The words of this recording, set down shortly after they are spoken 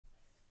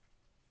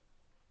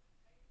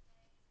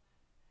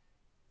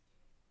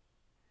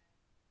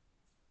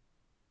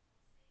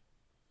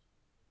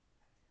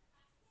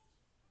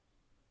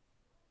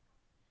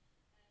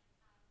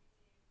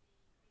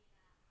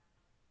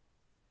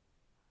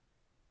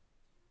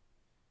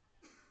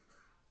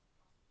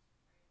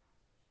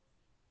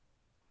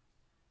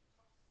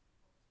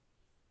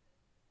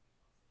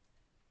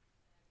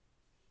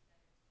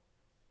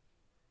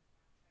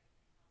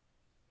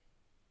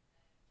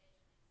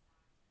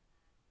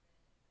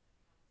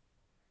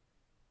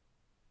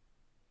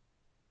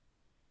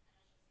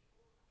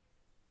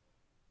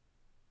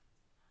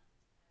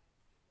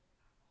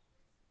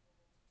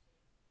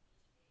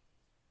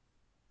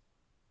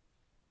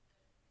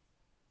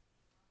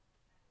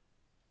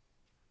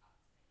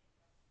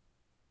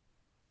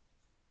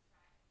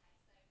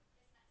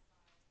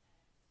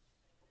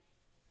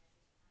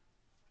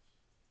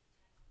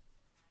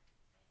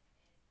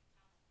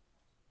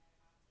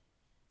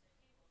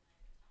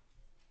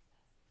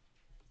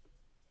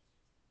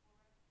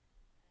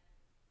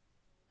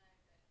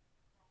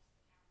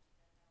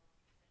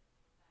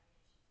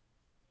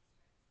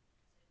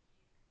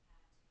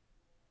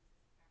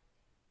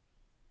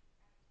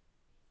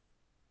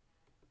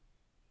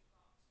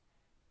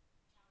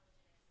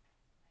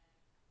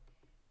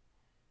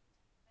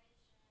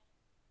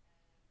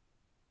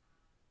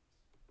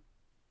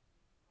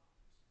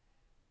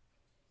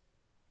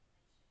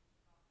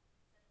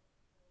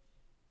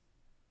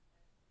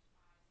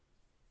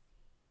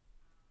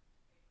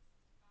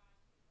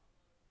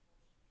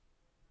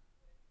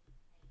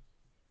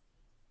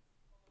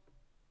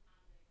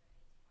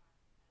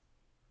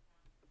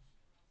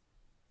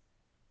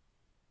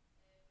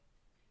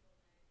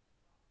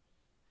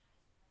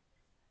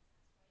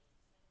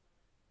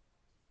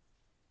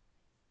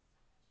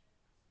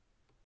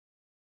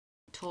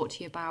talk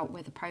to you about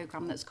with a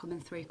programme that's coming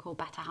through called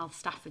Better Health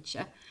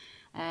Staffordshire.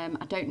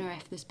 I don't know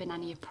if there's been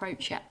any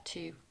approach yet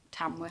to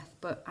Tamworth,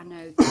 but I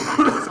know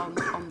that is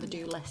on the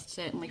do list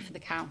certainly for the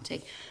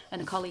county,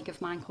 and a colleague of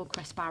mine called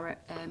Chris Barrett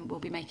will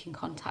be making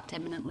contact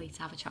imminently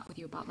to have a chat with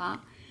you about that.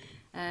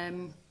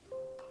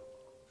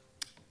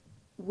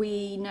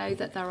 We know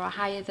that there are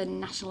higher than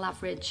national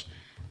average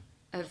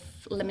of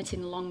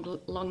limiting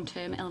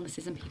long-term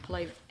illnesses in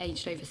people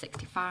aged over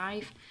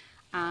 65,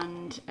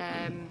 and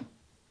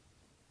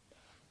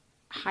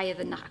higher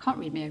than, I can't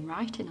read my own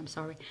writing, I'm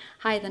sorry,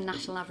 higher than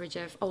national average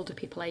of older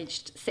people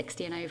aged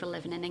 60 and over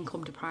living in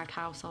income-deprived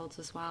households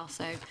as well.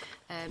 So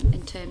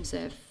in terms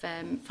of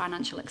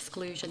financial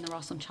exclusion, there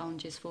are some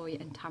challenges for you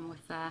in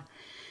Tamworth there.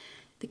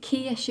 The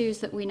key issues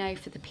that we know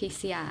for the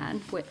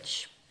PCN,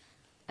 which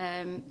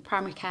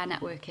primary care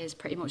network is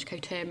pretty much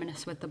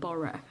coterminous with the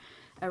borough,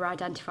 are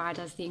identified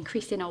as the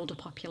increasing older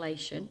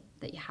population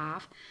that you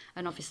have,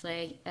 and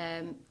obviously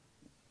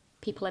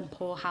people in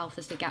poor health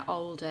as they get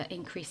older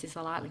increases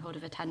the likelihood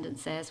of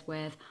attendances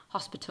with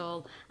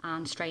hospital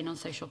and strain on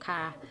social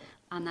care.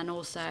 And then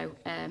also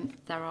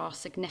there are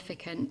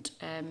significant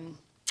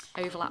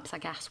overlaps, I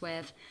guess,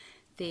 with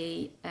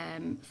the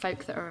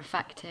folk that are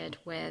affected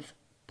with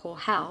poor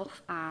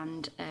health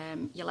and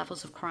your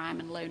levels of crime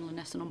and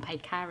loneliness and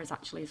unpaid carers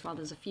actually as well.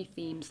 There's a few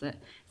themes that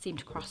seem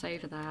to cross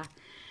over there.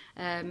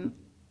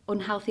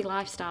 Unhealthy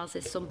lifestyles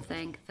is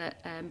something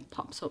that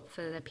pops up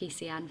for the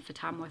PCN for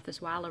Tamworth as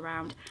well,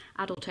 around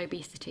adult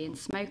obesity and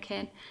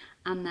smoking.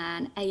 And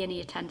then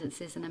A&E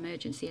attendances and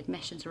emergency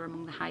admissions are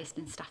among the highest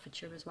in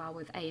Staffordshire as well,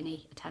 with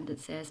A&E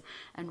attendances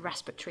and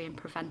respiratory and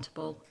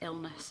preventable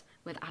illness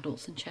with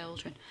adults and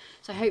children.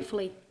 So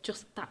hopefully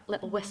just that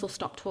little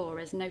whistle-stop tour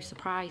is no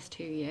surprise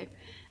to you.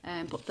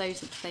 But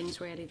those are the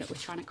things really that we're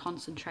trying to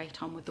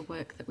concentrate on with the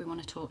work that we want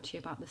to talk to you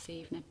about this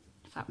evening,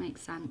 if that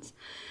makes sense.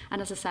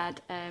 And as I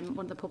said, one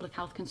of the public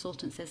health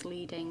consultants is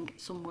leading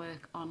some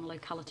work on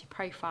locality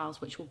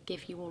profiles, which will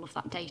give you all of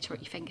that data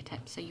at your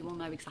fingertips, so you will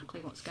know exactly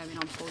what's going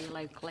on for you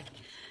locally.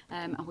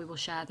 And we will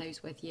share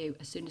those with you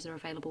as soon as they're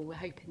available. We're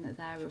hoping that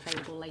they're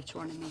available later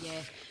on in the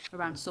year,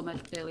 around summer,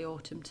 early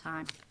autumn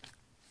time.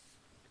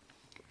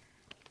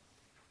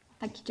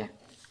 Thank you, Jo.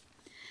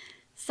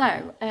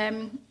 So,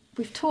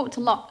 we've talked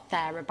a lot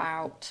there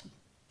about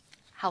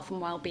health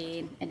and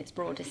wellbeing in its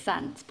broadest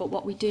sense, but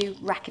what we do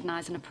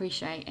recognise and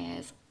appreciate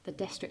is the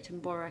district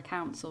and borough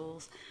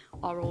councils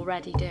are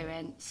already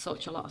doing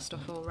such a lot of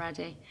stuff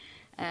already.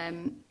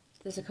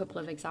 There's a couple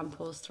of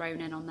examples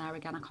thrown in on there.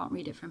 Again, I can't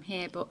read it from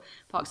here, but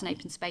parks and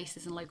open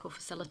spaces and local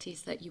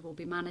facilities that you will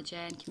be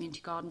managing,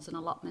 community gardens and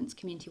allotments,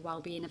 community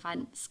wellbeing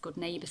events, good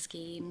neighbour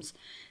schemes,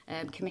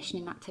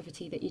 commissioning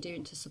activity that you're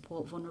doing to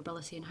support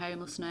vulnerability and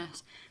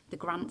homelessness, the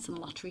grants and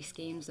lottery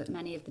schemes that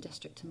many of the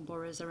district and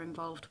boroughs are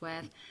involved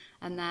with,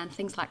 and then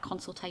things like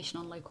consultation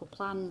on local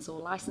plans or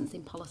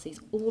licensing policies.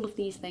 All of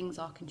these things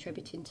are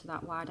contributing to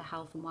that wider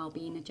health and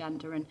wellbeing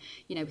agenda, and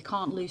you know, we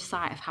can't lose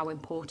sight of how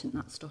important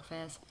that stuff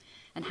is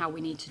and how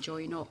we need to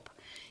join up.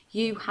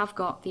 You have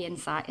got the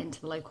insight into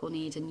the local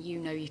needs and you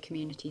know your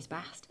communities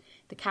best.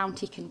 The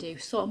county can do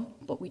some,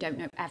 but we don't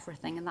know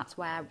everything, and that's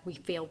where we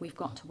feel we've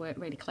got to work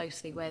really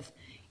closely with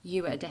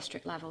you at a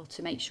district level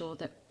to make sure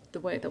that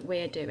the work that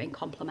we're doing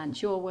complements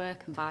your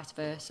work and vice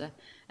versa,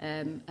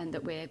 and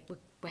that we're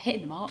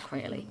hitting the mark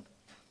really.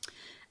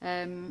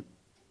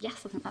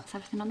 Yes, I think that's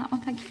everything on that one,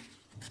 thank you.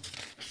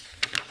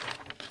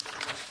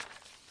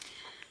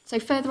 So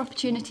further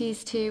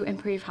opportunities to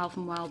improve health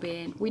and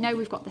wellbeing. We know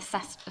we've got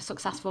a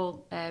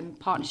successful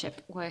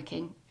partnership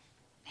working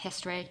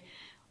history.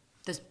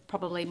 There's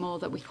probably more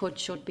that we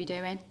should be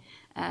doing.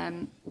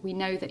 We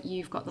know that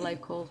you've got the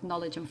local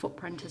knowledge and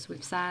footprint, as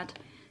we've said.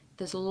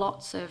 There's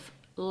lots of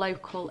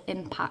local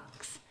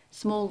impacts,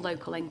 small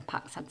local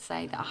impacts, I'd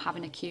say, that are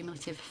having a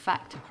cumulative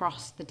effect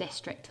across the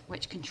district,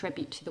 which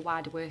contribute to the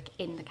wider work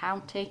in the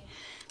county.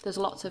 There's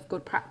lots of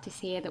good practice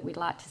here that we'd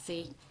like to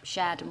see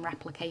shared and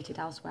replicated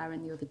elsewhere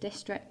in the other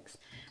districts.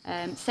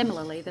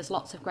 Similarly, there's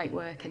lots of great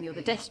work in the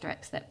other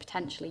districts that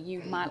potentially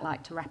you might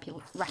like to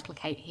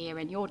replicate here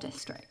in your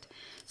district.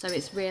 So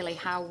it's really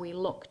how we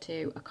look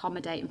to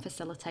accommodate and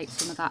facilitate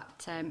some of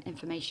that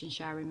information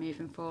sharing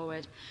moving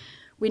forward.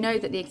 We know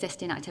that the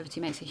existing activity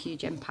makes a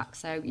huge impact,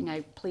 so you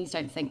know, please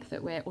don't think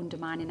that we're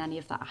undermining any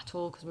of that at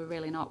all, because we're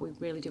really not. We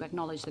really do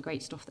acknowledge the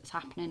great stuff that's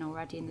happening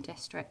already in the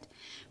district,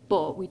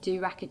 but we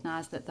do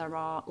recognise that there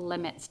are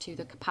limits to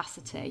the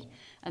capacity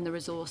and the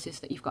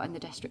resources that you've got in the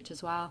district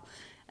as well.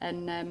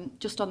 And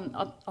just on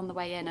the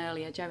way in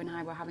earlier, Jo and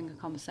I were having a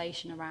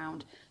conversation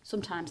around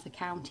sometimes the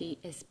county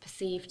is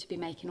perceived to be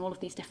making all of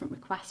these different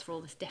requests for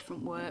all this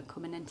different work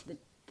coming into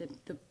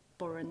the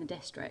borough and the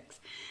districts,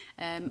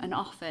 and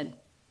often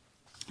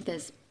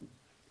there's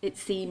it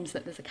seems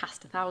that there's a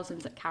cast of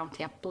thousands at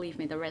county. Believe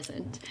me, there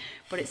isn't.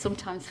 But it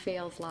sometimes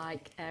feels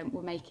like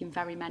we're making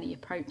very many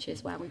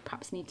approaches where we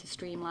perhaps need to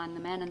streamline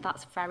them in. And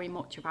that's very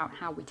much about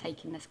how we're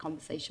taking this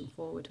conversation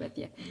forward with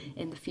you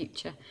in the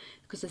future.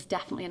 Because there's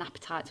definitely an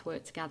appetite to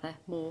work together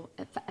more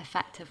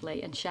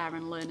effectively and share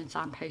and learn and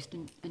signpost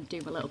and do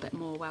a little bit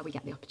more where we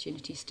get the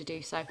opportunities to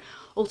do so.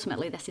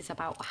 Ultimately, this is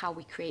about how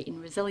we're creating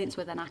resilience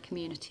within our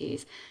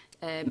communities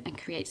and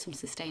create some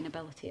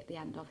sustainability at the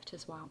end of it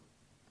as well.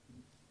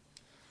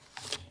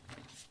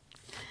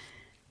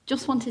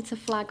 Just wanted to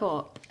flag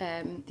up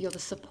the other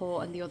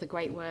support and the other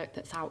great work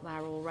that's out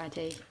there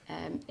already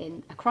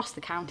across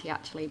the county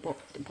actually, but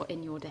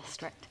in your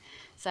district.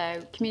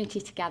 So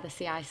Community Together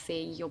CIC,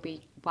 you'll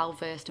be well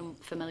versed and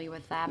familiar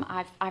with them.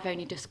 I've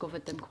only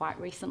discovered them quite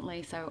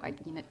recently, so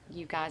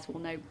you guys will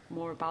know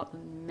more about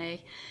them than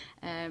me.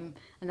 And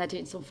they're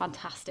doing some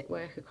fantastic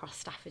work across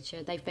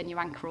Staffordshire. They've been your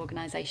anchor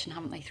organisation,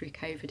 haven't they, through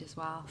COVID as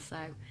well? So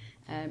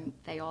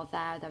they are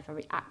there, they're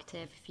very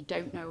active. If you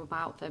don't know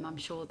about them, I'm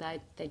sure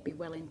they'd be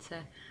willing to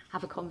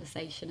have a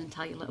conversation and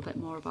tell you a little bit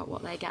more about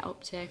what they get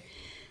up to.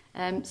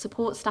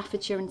 Support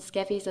Staffordshire and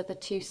Skivvies are the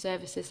two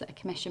services that are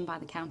commissioned by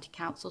the County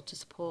Council to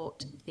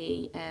support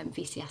the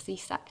VCSE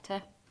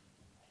sector.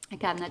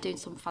 Again, they're doing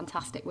some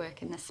fantastic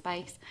work in this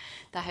space.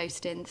 They're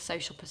hosting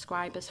social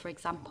prescribers, for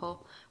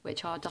example,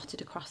 which are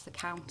dotted across the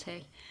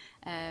county.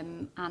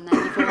 And then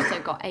you've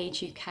also got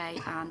Age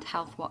UK and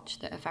Health Watch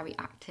that are very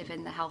active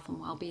in the health and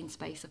wellbeing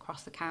space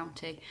across the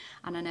county.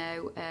 And I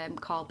know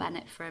Carl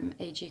Bennett from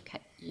Age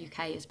UK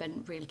has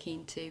been really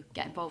keen to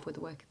get involved with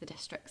the work of the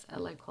districts at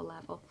a local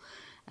level.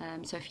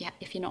 So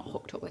if you're not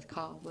hooked up with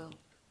Carl, we'll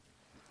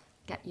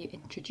get you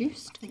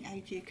introduced. I think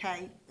Age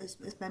UK, as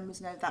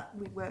members know, that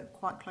we work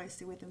quite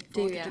closely with them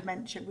for the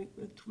dementia. We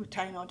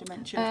retain our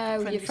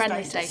dementia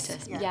friendly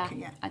status. Yeah.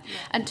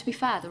 And to be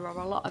fair, there are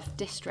a lot of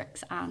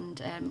districts,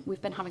 and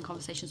we've been having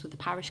conversations with the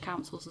parish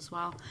councils as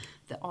well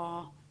that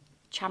are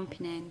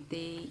championing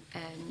the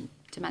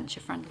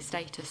dementia friendly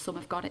status. Some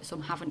have got it,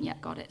 some haven't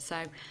yet got it.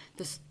 So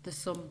there's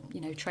some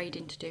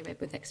trading to do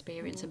it with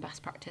experience and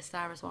best practice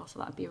there as well. So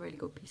that'd be a really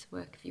good piece of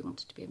work if you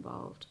wanted to be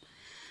involved.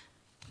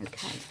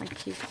 Okay,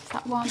 thank you. That's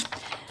that one.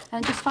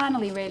 And just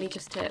finally, really,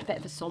 just a bit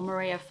of a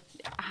summary of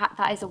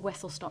that is a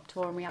whistle-stop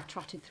tour, and we have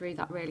trotted through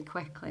that really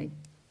quickly.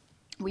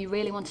 We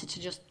really wanted to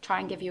just try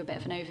and give you a bit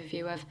of an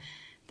overview of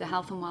the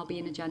health and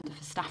wellbeing agenda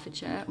for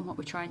Staffordshire and what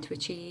we're trying to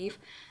achieve.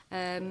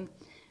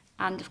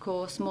 And of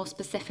course, more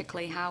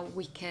specifically, how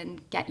we can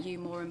get you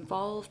more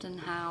involved and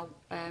how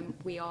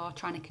we are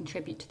trying to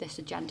contribute to this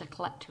agenda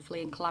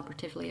collectively and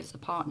collaboratively as a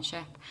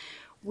partnership.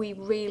 We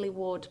really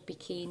would be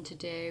keen to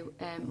do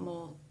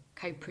more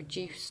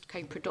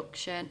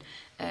co-production,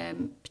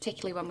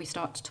 particularly when we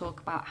start to talk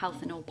about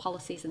health in all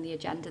policies and the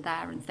agenda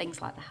there and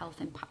things like the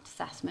health impact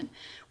assessment.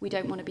 We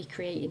don't want to be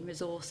creating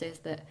resources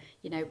that,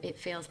 it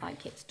feels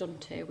like it's done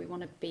to. We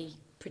want to be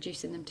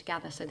producing them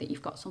together so that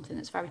you've got something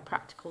that's very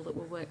practical that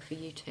will work for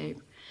you too.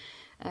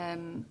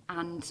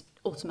 And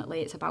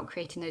ultimately it's about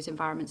creating those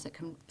environments that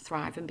can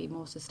thrive and be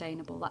more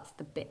sustainable. That's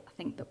the bit I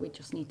think that we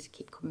just need to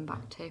keep coming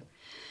back to.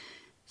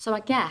 So I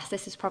guess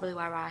this is probably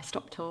where I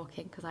stop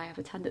talking because I have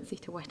a tendency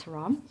to witter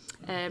on.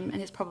 And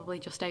it's probably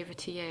just over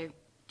to you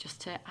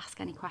just to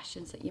ask any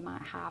questions that you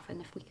might have,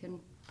 and if we can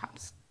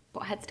perhaps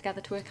put our heads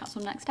together to work out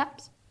some next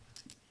steps.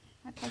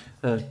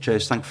 Okay.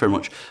 Cheers, thank you very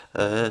much.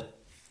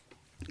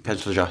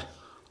 Councillor Jai.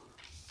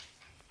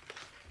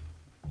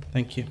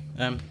 Thank you.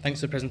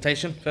 Thanks for the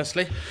presentation,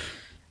 firstly.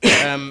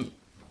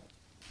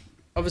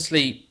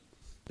 Obviously,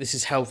 this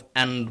is health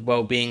and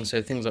well-being,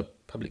 so things like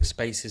public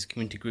spaces,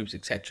 community groups,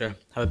 etc.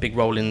 have a big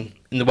role in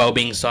the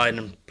well-being side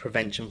and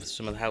prevention for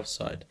some of the health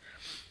side.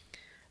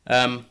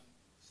 On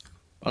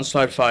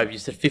slide 5, you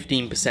said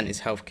 15%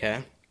 is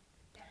healthcare,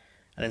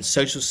 and then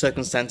social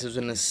circumstances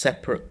in a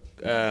separate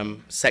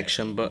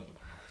section, but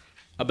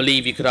I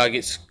believe you could argue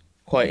it's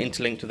quite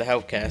interlinked with the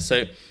healthcare.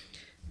 So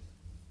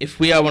if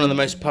we are one of the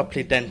most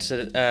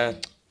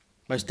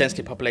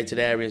densely populated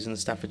areas in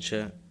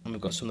Staffordshire, and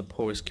we've got some of the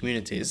poorest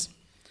communities,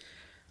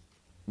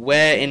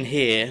 where in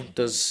here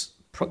does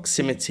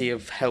proximity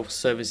of health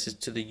services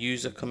to the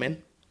user come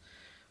in?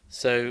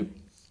 So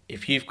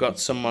if you've got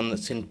someone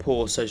that's in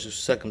poor social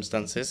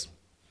circumstances,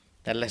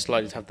 they're less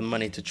likely to have the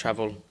money to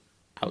travel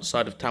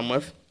outside of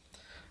Tamworth,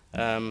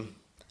 and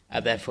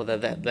therefore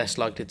they're less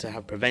likely to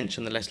have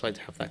prevention, they're less likely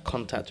to have that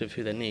contact with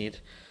who they need.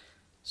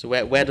 So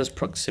where does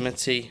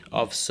proximity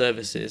of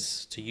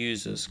services to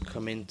users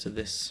come into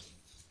this?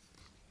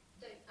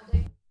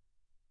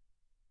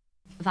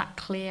 That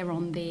clear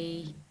on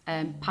the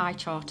pie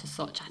chart as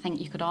such. I think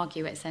you could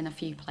argue it's in a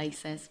few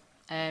places.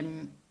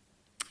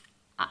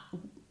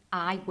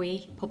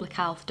 We, public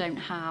health, don't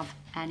have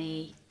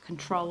any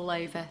control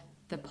over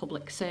the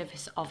public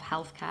service of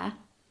healthcare,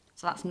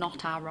 so that's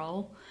not our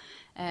role.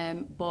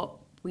 But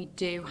we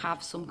do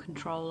have some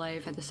control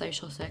over the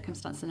social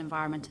circumstance and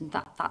environment, and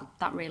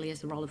that really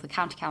is the role of the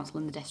county council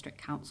and the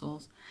district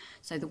councils.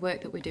 So the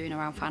work that we're doing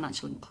around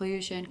financial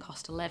inclusion,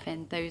 cost of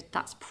living,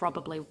 that's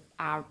probably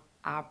our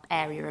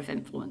area of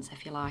influence,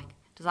 if you like.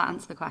 Does that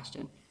answer the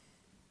question?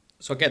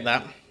 So I get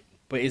that,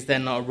 but is there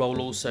not a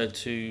role also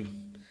to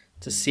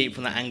see it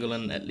from that angle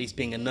and at least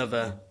being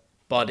another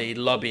body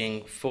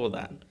lobbying for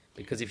that?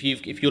 Because if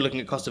you're looking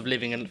at cost of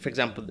living, and for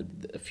example,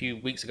 a few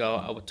weeks ago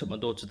I took my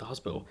daughter to the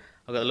hospital.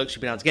 I got the luxury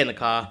of being able to get in the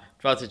car,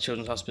 drive to the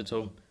children's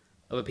hospital.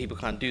 Other people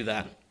can't do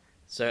that.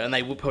 So, and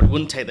they probably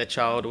wouldn't take their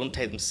child, or wouldn't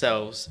take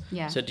themselves.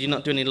 Yeah. So do you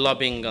not do any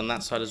lobbying on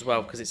that side as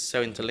well, because it's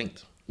so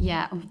interlinked?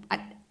 Yeah,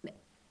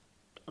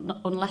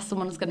 unless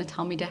someone's going to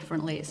tell me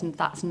differently,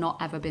 that's not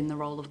ever been the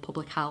role of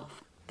public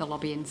health, the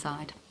lobbying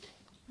side.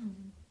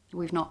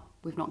 We've not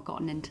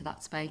gotten into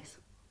that space.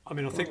 I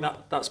mean, I think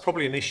that's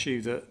probably an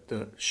issue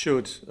that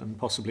should and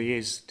possibly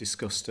is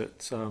discussed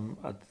at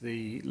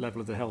the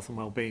level of the Health and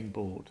Wellbeing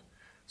Board.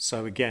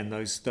 So again,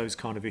 those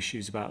kind of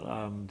issues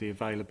about the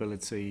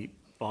availability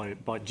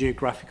by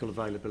geographical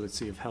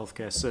availability of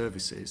healthcare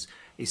services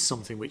is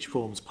something which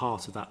forms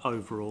part of that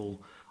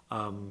overall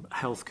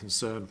health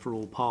concern for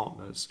all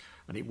partners,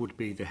 and it would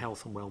be the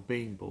Health and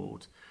Wellbeing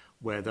Board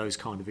where those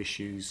kind of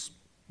issues,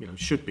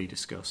 should be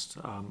discussed.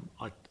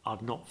 I'm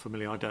not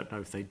familiar. I don't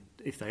know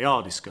if they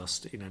are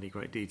discussed in any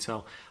great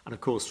detail. And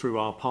of course, through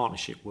our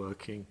partnership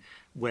working,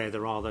 where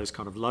there are those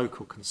kind of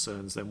local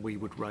concerns, then we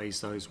would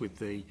raise those with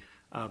the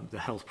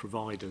health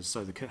providers,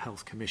 so the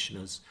health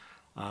commissioners,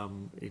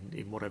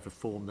 in whatever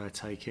form they're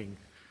taking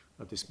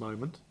at this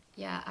moment.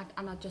 Yeah,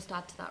 and I'd just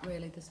add to that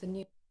really, there's the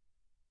new...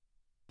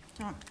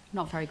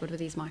 Not very good with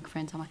these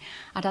microphones, am I?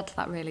 I'd add to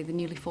that really, the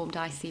newly formed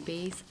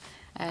ICBs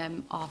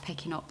are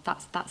picking up,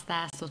 that's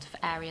their sort of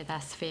area,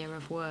 their sphere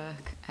of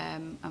work,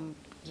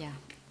 yeah,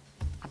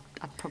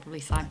 I'd probably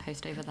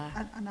signpost over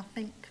there. And I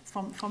think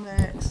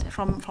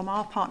from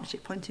our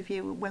partnership point of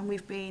view, when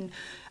we've been,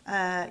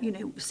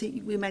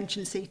 we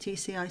mentioned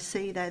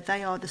CTCIC there,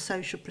 they are the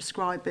social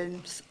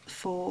prescribers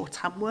for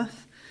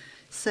Tamworth.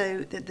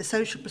 So the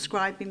social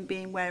prescribing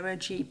being where a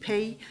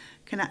GP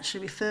can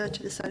actually refer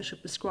to the social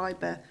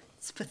prescriber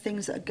for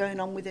things that are going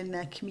on within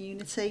their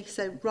community.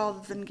 So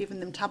rather than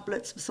giving them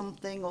tablets for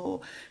something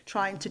or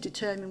trying to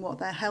determine what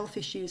their health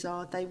issues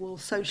are, they will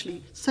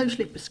socially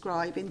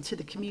prescribe into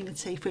the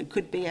community. It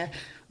could be a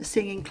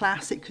singing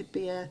class, it could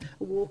be a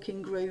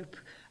walking group,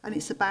 and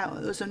it's about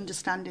us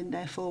understanding,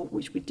 therefore,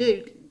 which we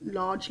do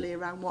largely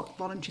around what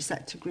voluntary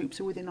sector groups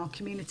are within our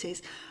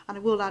communities. And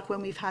I will add,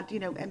 when we've had,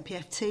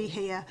 MPFT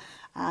here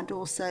and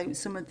also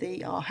some of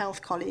our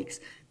health colleagues,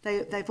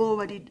 they've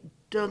already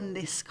done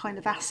this kind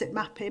of asset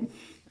mapping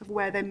of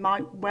where they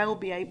might well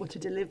be able to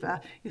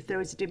deliver if there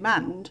is a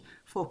demand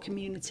for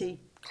community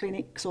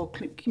clinics or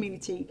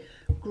community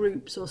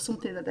groups or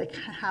something that they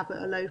can have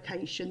at a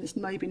location that's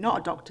maybe not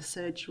a doctor's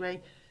surgery,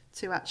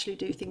 to actually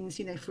do things,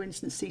 for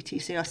instance,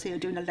 CTCRC are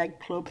doing a leg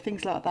club,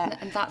 things like that.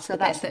 And that's so the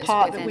that's bit the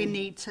part within, that we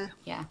need to...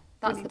 Yeah,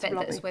 that's the bit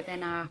that's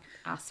within our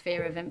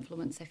sphere of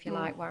influence, if you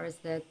like, whereas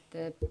the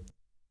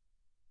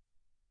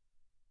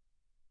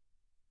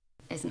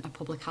isn't a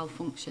public health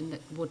function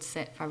that would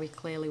sit very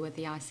clearly with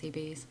the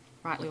ICBs,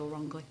 rightly or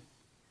wrongly.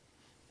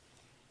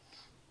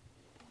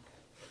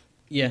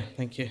 Yeah,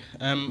 thank you.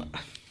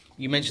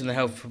 You mentioned the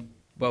Health and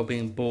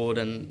Wellbeing Board,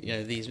 and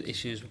these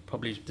issues were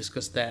probably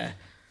discussed there.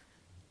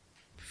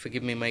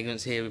 Forgive me my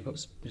ignorance here,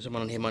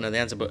 someone on here might know the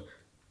answer, but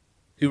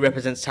who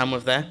represents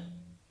Tamworth there?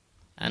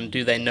 And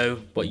do they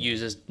know what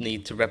users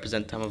need to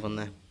represent Tamworth on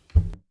there?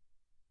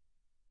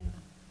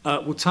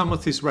 Well,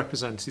 Tamworth is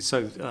represented,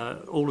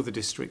 so all of the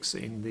districts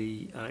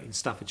in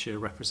Staffordshire are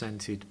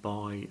represented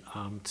by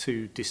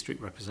two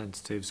district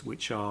representatives,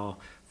 which are,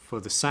 for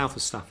the south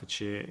of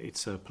Staffordshire,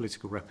 it's a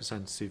political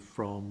representative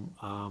from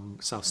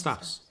South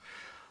Staffs.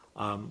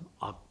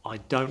 I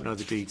don't know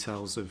the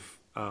details of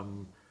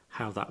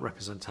how that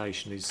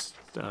representation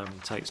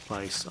takes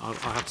place. I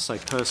have to say,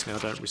 personally,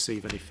 I don't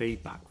receive any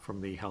feedback from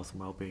the Health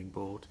and Wellbeing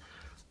Board.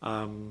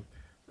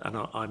 And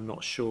I'm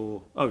not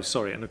sure... Oh,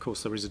 sorry, and of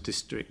course there is a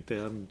district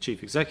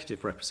chief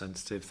executive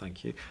representative,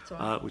 thank you,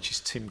 which is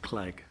Tim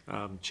Clegg,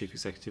 chief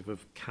executive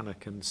of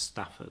Cannock and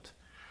Stafford.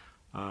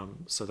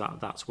 So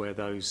that's where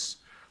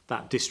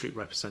that district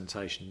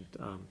representation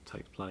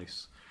takes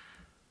place.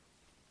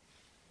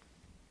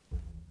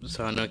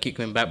 So I know I keep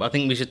coming back, but I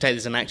think we should take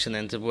this in action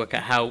then to work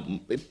out how,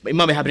 it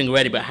might be happening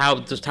already, but how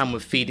does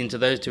Tamworth feed into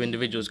those two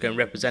individuals go and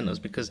represent us?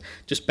 Because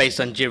just based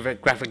on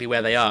geographically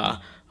where they are,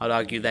 I'd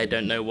argue they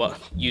don't know what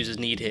users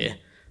need here.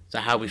 So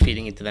how are we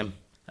feeding into them?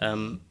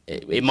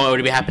 It might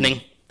already be happening.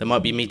 There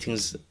might be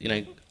meetings,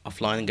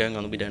 offline and going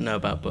on that we don't know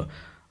about, but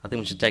I think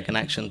we should take an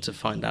action to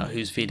find out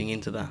who's feeding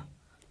into that.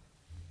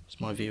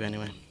 That's my view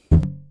anyway.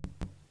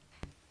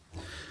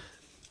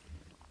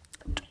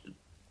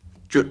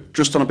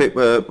 Just on a bit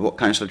what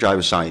Councillor Jay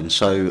was saying,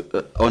 so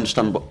I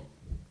understand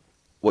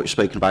what you're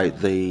speaking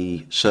about,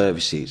 the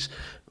services.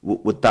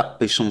 Would that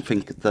be something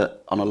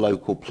that on a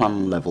local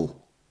plan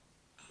level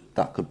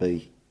that could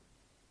be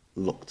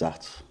looked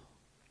at?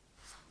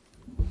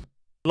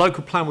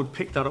 Local plan would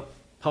pick that up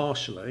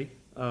partially,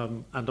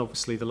 and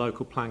obviously the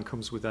local plan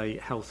comes with a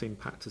health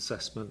impact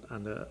assessment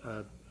and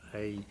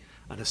an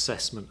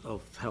assessment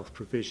of health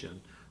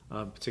provision,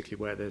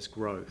 particularly where there's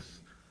growth.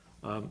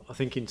 I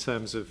think in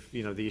terms of,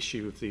 the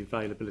issue of the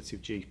availability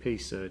of GP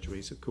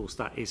surgeries, of course,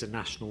 that is a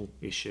national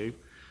issue,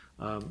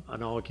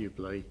 and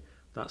arguably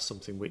that's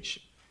something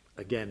which,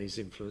 again, is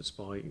influenced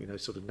by,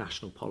 sort of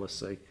national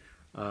policy.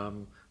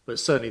 But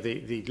certainly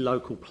the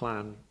local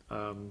plan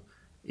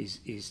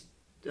is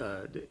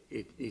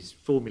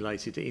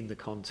formulated in the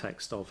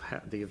context of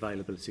the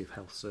availability of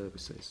health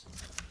services.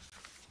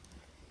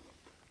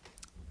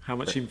 How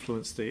much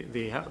influence but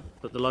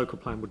the local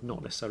plan would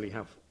not necessarily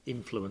have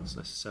influence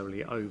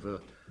necessarily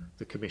over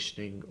the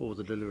commissioning or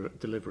the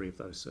delivery of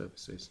those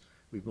services.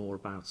 It'd be more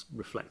about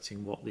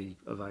reflecting what the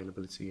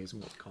availability is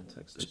and what the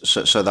context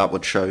is. So that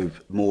would show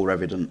more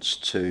evidence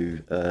to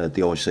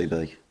the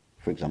ICB,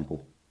 for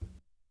example?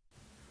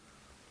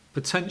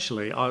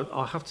 Potentially.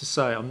 I have to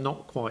say I'm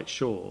not quite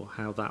sure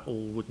how that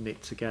all would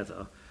knit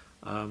together,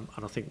 and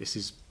I think this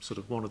is sort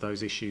of one of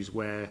those issues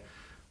where,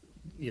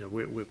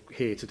 we're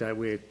here today,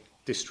 we're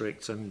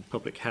district and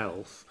public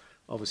health.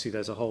 Obviously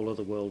there's a whole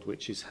other world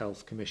which is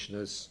health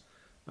commissioners,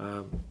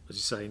 as you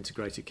say,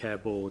 integrated care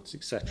boards,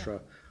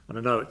 etc. And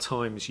I know at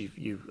times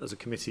you as a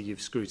committee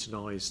you've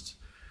scrutinised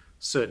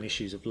certain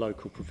issues of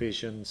local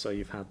provision. So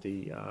you've had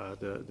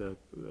the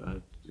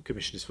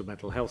commissioners for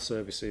mental health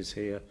services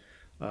here.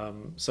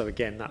 So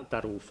again,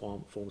 that all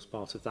forms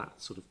part of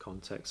that sort of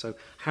context. So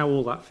how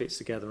all that fits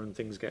together and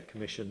things get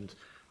commissioned,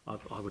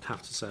 I would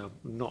have to say I'm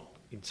not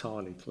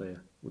entirely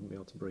clear. Wouldn't be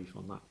able to brief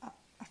on that.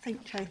 I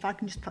think, Chair, if I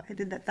can just put it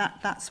in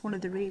that's one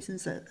of the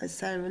reasons that, as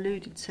Sarah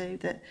alluded to,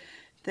 that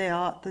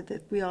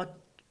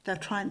they're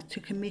trying to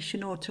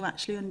commission or to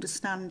actually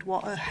understand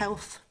what a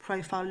health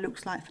profile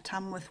looks like for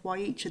Tamworth, why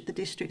each of the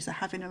districts are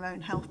having their own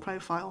health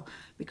profile,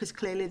 because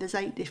clearly there's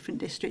 8 different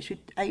districts with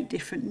 8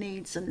 different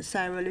needs, and as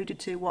Sarah alluded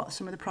to, what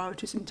some of the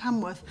priorities in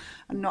Tamworth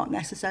are not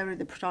necessarily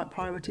the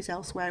priorities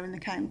elsewhere in the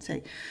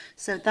county.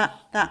 So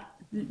that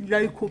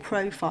local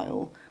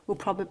profile will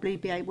probably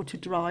be able to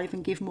drive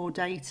and give more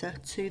data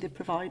to the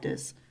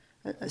providers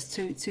as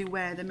to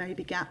where there may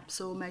be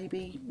gaps or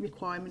maybe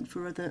requirement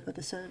for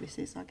other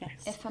services, I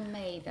guess. If I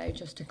may, though,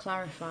 just to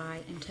clarify,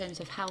 in terms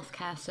of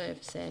healthcare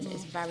services,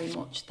 it's very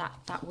much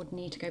that would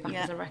need to go back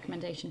as a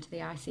recommendation to the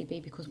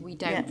ICB, because we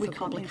don't, for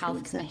Public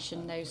Health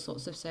Commission, those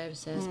sorts of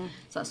services.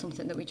 So that's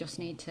something that we just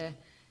need to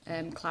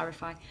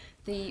clarify.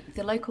 The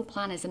local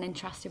plan is an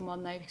interesting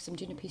one, though, because I'm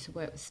doing a piece of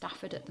work with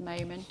Stafford at the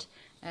moment,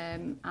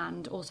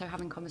 and also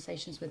having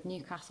conversations with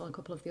Newcastle and a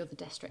couple of the other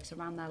districts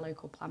around their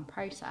local plan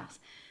process.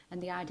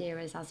 And the idea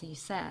is, as you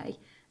say,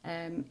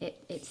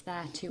 it's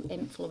there to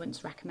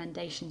influence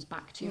recommendations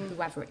back to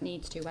whoever it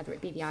needs to, whether it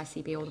be the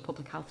ICB or the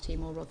public health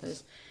team or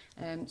others.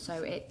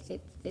 So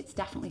it's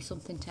definitely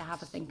something to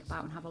have a think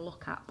about and have a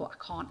look at, but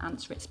I can't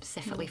answer it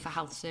specifically for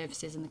health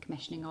services and the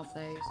commissioning of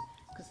those,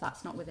 because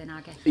that's not within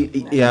our gift.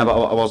 Yeah, but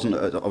I wasn't.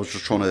 I was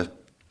just trying to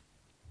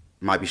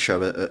maybe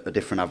show a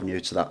different avenue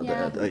to that.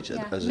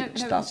 As it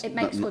stands, it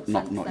makes good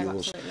sense, not though,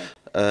 yours.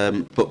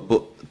 absolutely.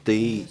 But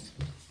the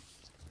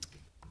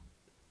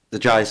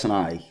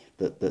JSNA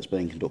that's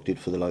being conducted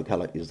for the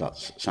localities, that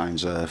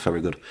sounds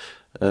very good.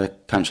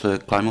 Councillor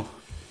Claymore.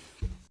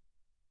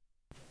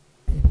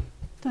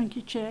 Thank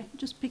you, Chair.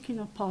 Just picking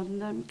up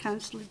on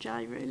Councillor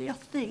Jay, really. I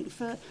think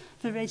for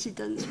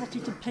residents, what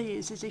it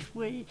appears is if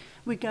we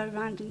go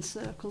round in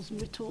circles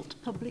and we talk to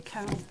public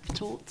health, we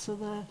talk to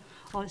the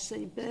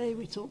ICB,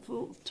 we talk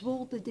to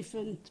all the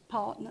different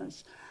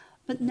partners,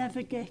 but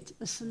never get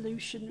a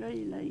solution,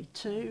 really,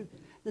 to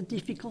the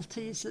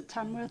difficulties that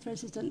Tamworth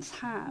residents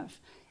have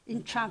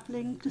in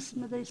travelling to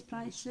some of these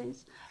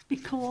places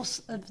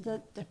because of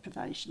the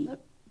deprivation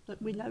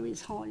that we know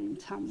is high in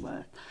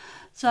Tamworth.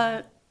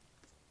 So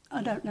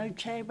I don't know,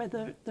 Chair,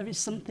 whether there is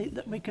something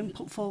that we can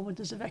put forward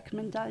as a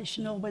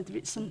recommendation or whether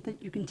it's something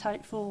you can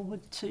take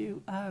forward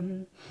to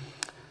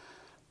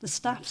the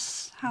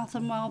staff's health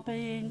and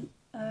wellbeing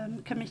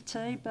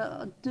committee, but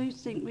I do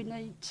think we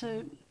need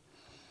to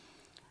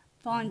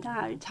find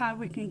out how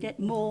we can get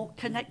more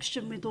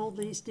connection with all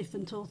these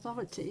different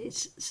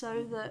authorities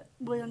so that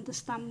we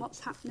understand what's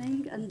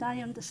happening and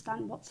they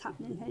understand what's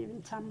happening here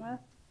in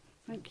Tamworth.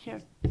 Thank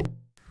you.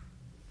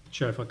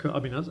 Chair, if I could, I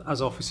mean,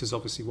 as officers,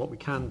 obviously what we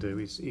can do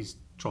is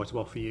try to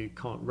offer you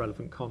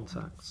relevant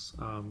contacts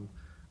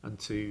and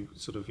to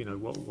sort of,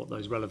 what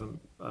those relevant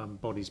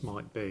bodies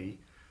might be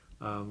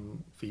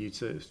for you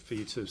to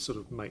sort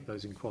of make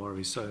those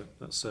inquiries. So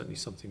that's certainly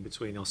something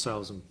between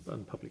ourselves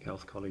and public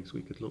health colleagues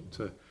we could look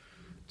to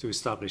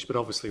establish. But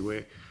obviously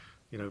we're,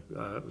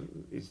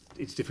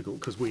 it's difficult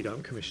because we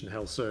don't commission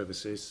health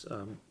services.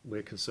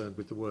 We're concerned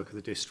with the work of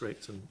the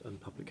district and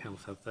public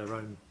health have their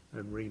own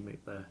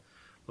remit there.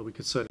 But we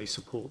could certainly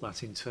support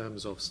that in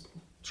terms of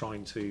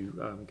trying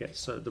to get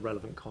the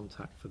relevant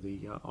contact for the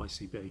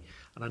ICB.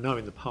 And I know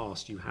in the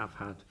past you have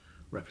had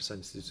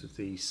representatives of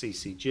the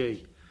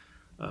CCG,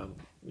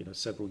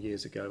 several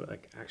years ago,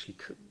 actually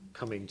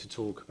coming to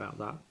talk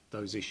about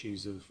those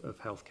issues of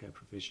healthcare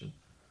provision.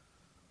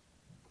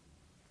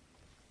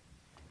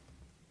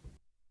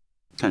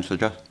 Councillor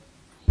Joe.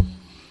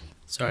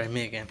 Sorry,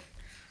 me again.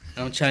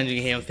 I'm challenging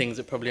you here on things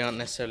that probably aren't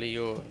necessarily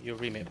your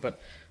remit, but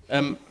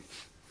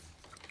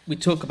we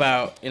talk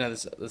about,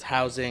 there's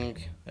housing,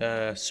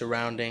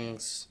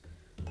 surroundings,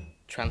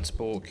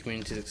 transport,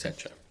 communities,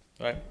 etc.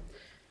 Right?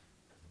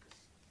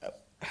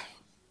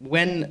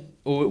 When,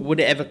 or would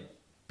it ever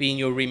be in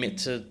your remit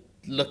to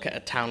look at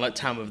a town like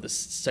Tamworth that's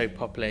so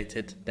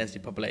populated, densely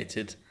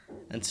populated,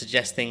 and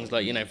suggest things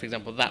like, for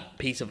example, that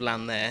piece of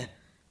land there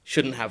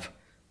shouldn't have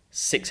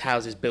 6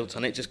 houses built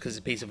on it just because it's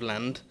a piece of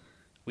land.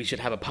 We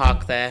should have a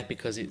park there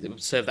because it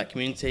would serve that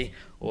community.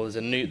 Or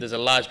there's a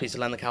large piece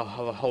of land that can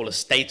have a whole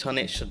estate on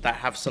it. Should that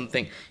have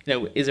something?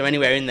 Is there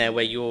anywhere in there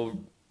where your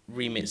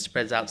remit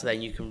spreads out to there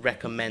and you can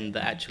recommend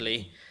that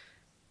actually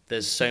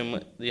there's so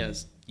much,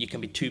 you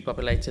can be too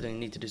populated and you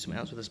need to do something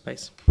else with the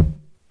space?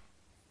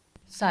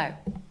 So,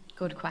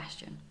 good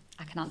question.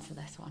 I can answer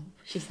this one,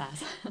 she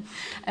says.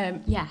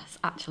 Yes,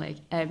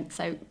 actually.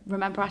 So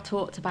remember I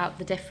talked about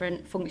the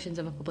different functions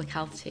of a public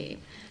health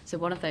team. So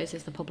one of those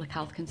is the public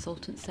health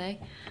consultancy.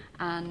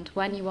 And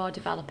when you are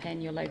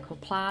developing your local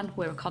plan,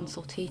 we're a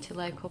consultee to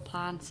local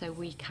plan, so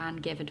we can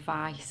give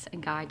advice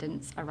and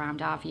guidance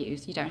around our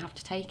views. You don't have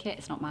to take it,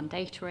 it's not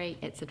mandatory,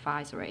 it's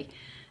advisory.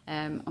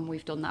 And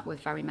we've done that with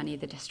very many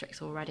of the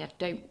districts already.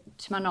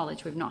 To my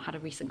knowledge, we've not had a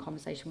recent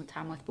conversation with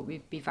Tamworth, but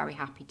we'd be very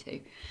happy to.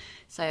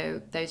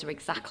 So those are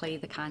exactly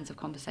the kinds of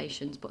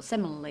conversations. But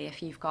similarly,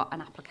 if you've got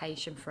an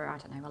application for, I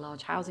don't know, a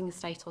large housing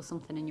estate or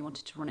something and you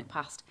wanted to run it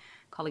past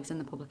colleagues in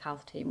the public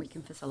health team, we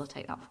can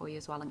facilitate that for you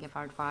as well and give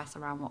our advice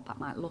around what that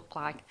might look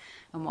like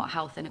and what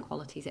health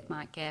inequalities it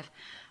might give.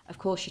 Of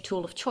course, your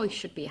tool of choice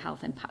should be a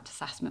health impact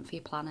assessment for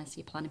your planners,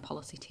 your planning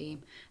policy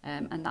team,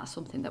 and that's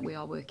something that we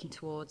are working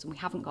towards. And we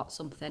haven't got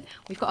something,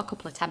 we've got a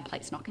couple of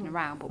templates knocking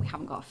around, but we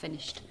haven't got a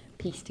finished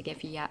piece to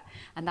give you yet.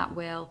 And that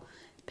will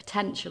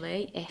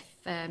potentially, if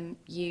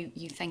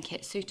you think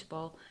it's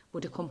suitable,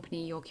 would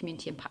accompany your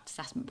community impact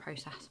assessment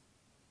process.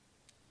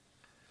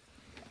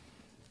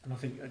 And I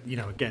think,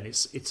 again,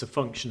 it's a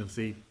function of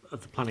the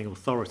planning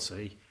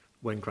authority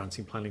when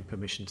granting planning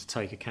permission to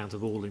take account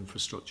of all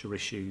infrastructure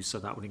issues. So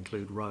that would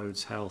include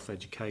roads, health,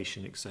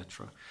 education,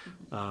 etc.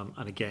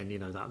 And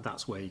again,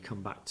 that's where you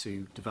come back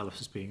to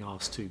developers being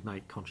asked to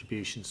make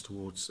contributions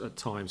at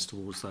times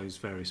towards those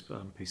various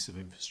pieces of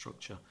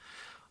infrastructure.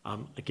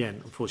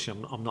 Again,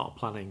 unfortunately, I'm not a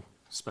planning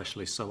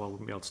specialist, so I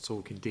wouldn't be able to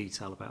talk in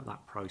detail about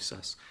that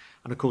process.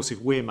 And of course,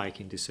 if we're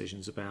making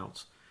decisions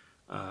about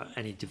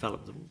any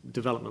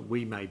development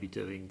we may be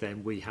doing,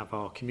 then we have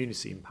our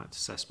community impact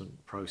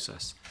assessment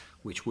process,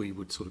 which we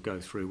would sort of go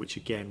through, which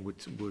again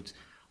would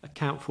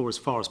account for as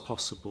far as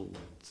possible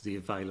to the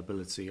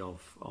availability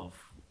of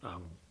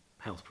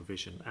health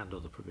provision and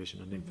other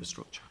provision and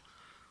infrastructure.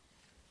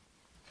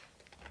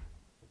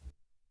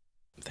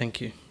 Thank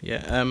you.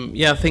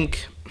 I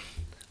think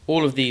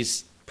all of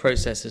these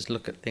processes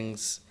look at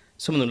things,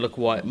 some of them look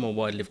more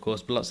widely, of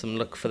course, but lots of them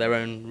look for their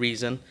own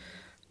reason,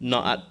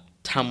 not at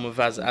Tamworth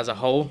as a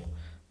whole.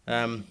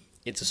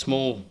 It's a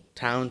small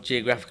town,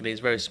 geographically it's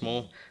very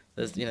small.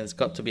 There's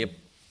got to be a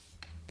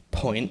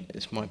point,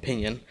 it's my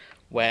opinion,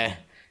 where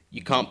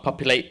you can't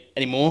populate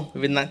anymore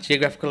within that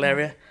geographical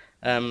area.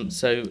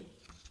 So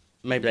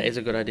maybe that is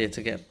a good idea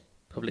to get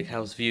public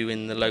health view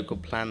in the local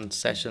plan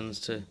sessions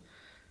to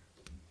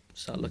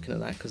start looking at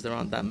that, because there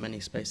aren't that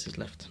many spaces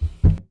left.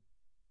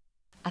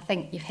 I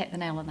think you've hit the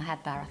nail on the head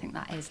there. I think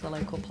that is the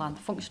local plan. The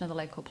function of the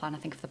local plan, I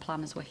think if the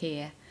planners were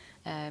here,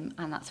 and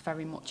that's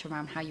very much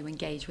around how you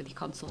engage with your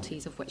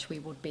consultees, of which we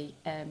would be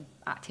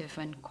active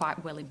and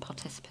quite willing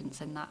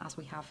participants in that, as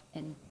we have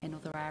in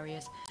other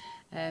areas.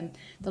 The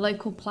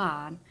local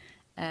plan,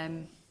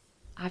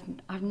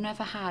 I've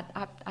never had,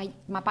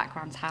 my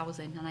background's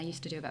housing, and I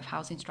used to do a bit of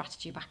housing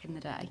strategy back in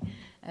the day.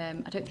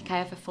 I don't think I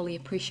ever fully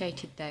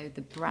appreciated, though,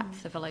 the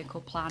breadth of a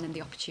local plan and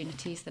the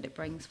opportunities that it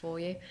brings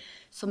for you.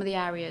 Some of the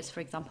areas, for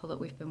example, that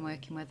we've been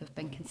working with have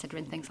been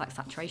considering things like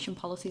saturation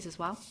policies as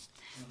well.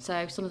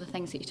 So some of the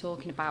things that you're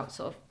talking about,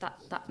 sort of,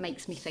 that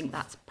makes me think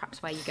that's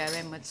perhaps where you go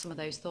in with some of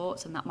those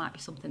thoughts, and that might be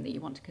something that you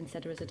want to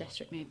consider as a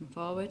district moving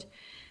forward.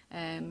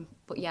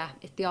 But yeah,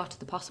 it's the art of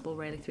the possible,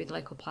 really, through the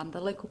local plan. The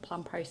local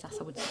plan process,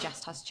 I would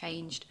suggest, has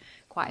changed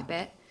quite a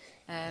bit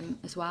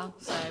as well.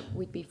 So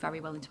we'd be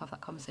very willing to have that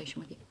conversation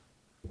with you.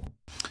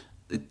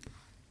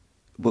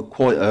 We're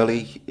quite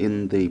early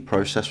in the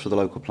process for the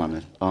local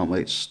planning, aren't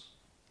we? It's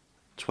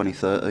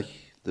 2030,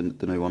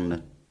 the new one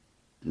that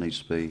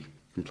needs to be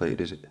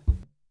completed, is it?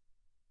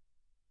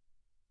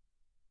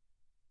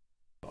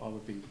 I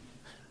would be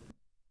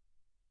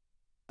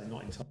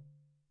not in time.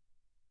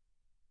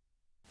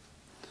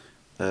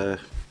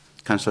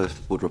 Councillor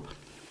Woodrup.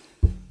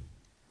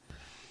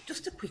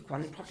 Just a quick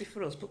one, probably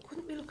for us, but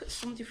couldn't we look at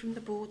somebody from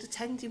the board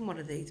attending one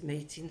of these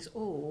meetings,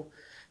 or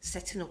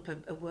setting up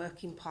a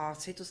working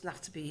party? It doesn't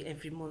have to be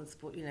every month,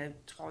 but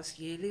twice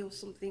yearly or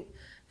something,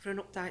 for an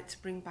update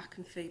to bring back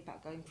and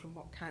feedback going from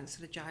what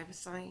Councillor Jay was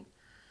saying.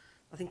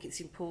 I think it's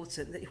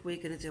important that if we're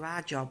going to do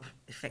our job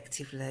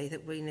effectively,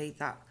 that we need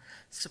that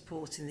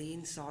support and the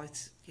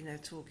insight,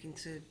 talking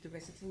to the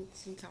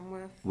residents in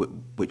Tamworth.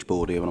 Which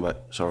board are you on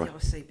about? Sorry. The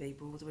RCB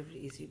board, whatever it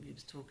is you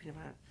was talking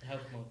about. The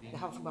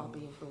Health and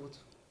Wellbeing board.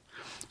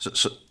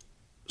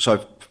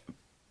 So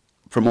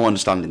from my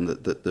understanding,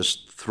 that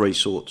there's three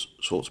sorts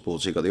of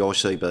boards. You've got the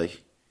ICB,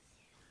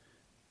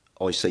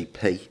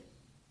 ICP,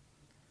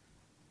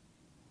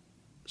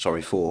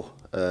 four,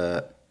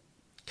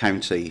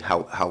 County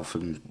Health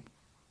and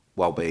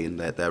Wellbeing,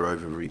 their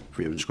Overview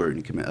and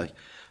Scrutiny Committee,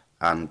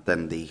 and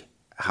then the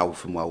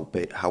Health and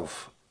Wellbeing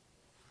Health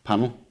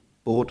Panel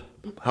Board,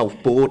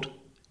 Health Board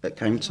at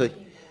County,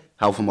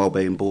 Health and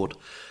Wellbeing Board.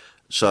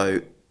 So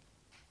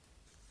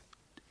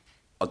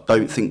I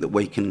don't think that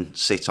we can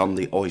sit on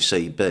the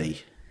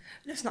ICB.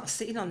 It's not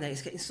sitting on there,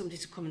 it's getting somebody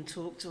to come and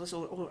talk to us,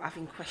 or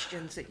having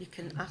questions that you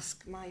can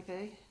ask,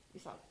 maybe.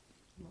 Is that...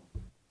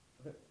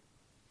 I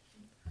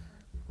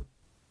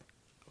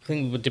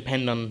think it would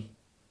depend on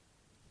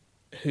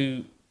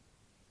who,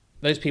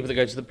 those people that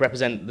go to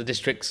represent the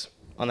districts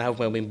on the Health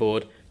and Wellbeing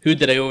Board, who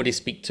do they already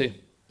speak to?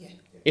 Yeah.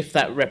 If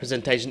that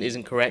representation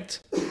isn't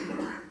correct,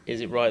 is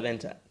it right then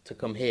to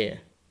come here?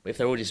 If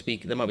they're already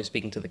speaking, they might be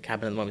speaking to the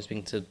cabinet, they might be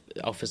speaking to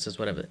officers,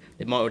 whatever.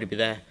 They might already be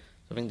there.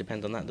 So I think it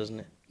depends on that, doesn't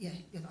it? Yeah,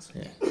 that's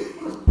what, Yeah.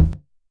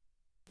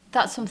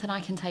 That's something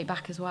I can take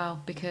back as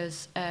well,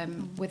 because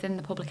within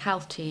the public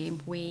health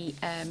team, we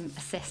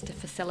assist to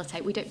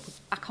facilitate.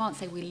 I can't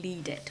say we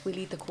lead it. We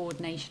lead the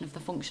coordination of the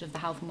function of the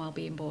Health and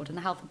Wellbeing Board, and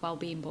the Health and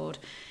Wellbeing Board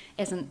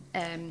isn't.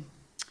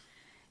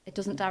 It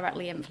doesn't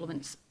directly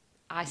influence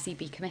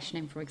ICB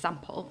commissioning, for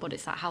example, but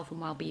it's that Health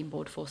and Wellbeing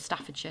Board for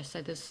Staffordshire.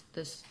 So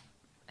there's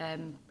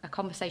a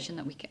conversation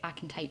that I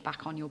can take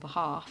back on your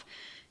behalf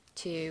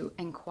to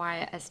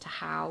inquire as to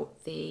how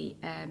the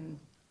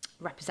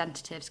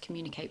representatives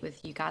communicate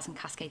with you guys and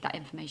cascade that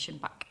information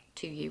back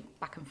to you,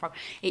 back and from.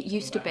 It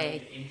used to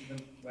be,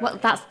 well,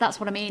 that's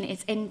what I mean.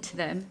 It's into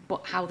them,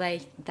 but how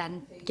they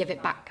then give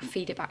it back,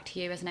 feed it back to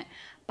you, isn't it?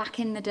 Back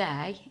in the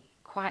day,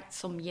 quite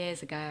some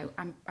years ago,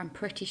 I'm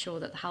pretty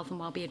sure that the Health and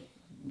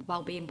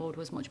Wellbeing Board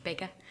was much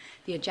bigger.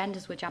 The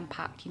agendas were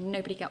jam-packed.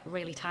 Nobody got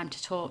really time to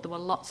talk. There were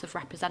lots of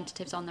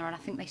representatives on there, and I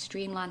think they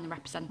streamlined the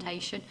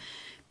representation.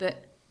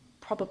 But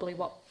probably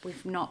what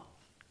we've not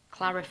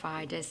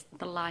clarified is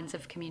the lines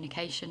of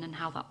communication and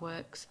how that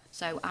works.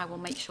 So I will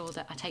make sure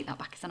that I take that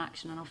back as an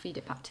action, and I'll feed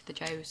it back to the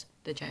Joes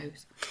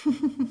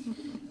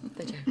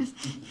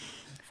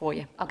for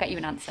you. I'll get you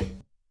an answer.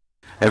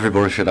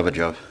 Everybody should have a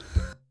job.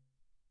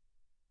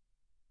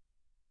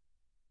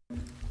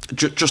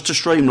 Just to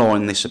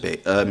streamline this a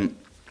bit, because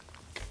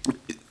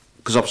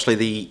obviously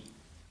the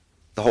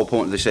whole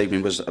point of this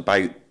evening was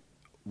about,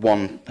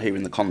 one,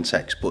 hearing the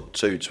context, but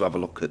two, to have a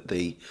look at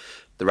the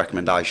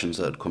recommendations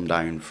that had come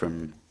down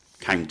from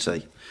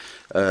County.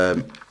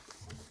 But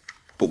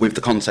with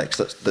the context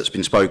that's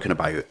been spoken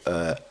about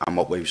and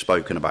what we've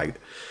spoken about,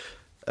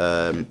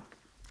 I've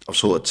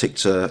sort of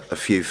ticked a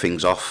few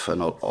things off,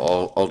 and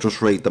I'll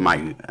just read them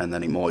out, and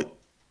then it might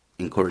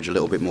encourage a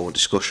little bit more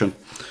discussion.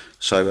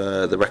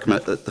 So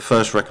the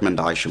first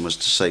recommendation was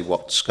to see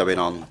what's going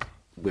on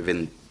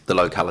within the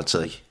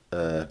locality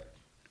in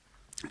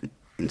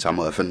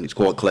Tamworth, and it's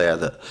quite clear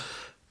that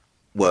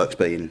work's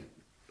being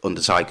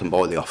undertaken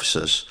by the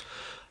officers,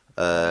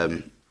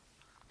 and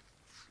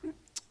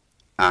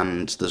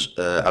there's,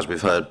 as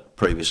we've heard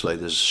previously,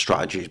 there's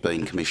strategies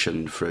being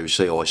commissioned through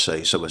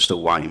CIC, so we're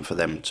still waiting for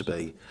them to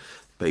be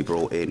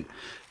brought in.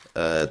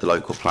 The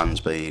local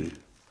plans being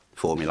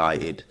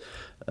formulated.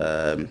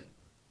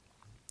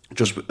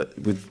 Just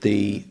with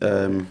the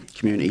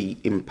community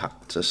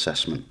impact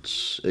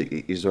assessments,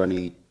 is there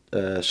any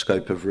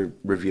scope of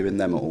reviewing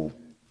them at all?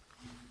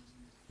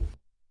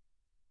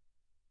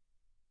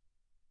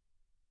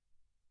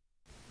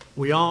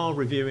 We are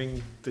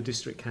reviewing the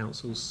District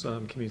Council's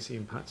community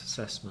impact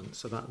assessment,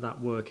 so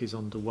that work is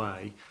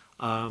underway.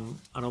 And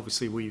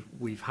obviously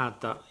we've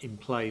had that in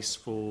place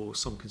for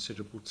some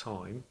considerable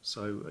time,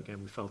 so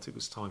again we felt it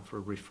was time for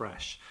a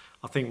refresh.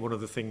 I think one of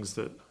the things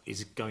that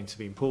is going to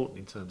be important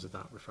in terms of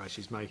that refresh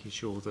is making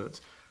sure that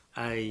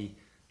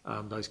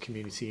those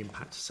community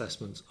impact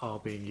assessments are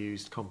being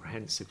used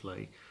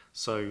comprehensively.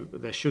 So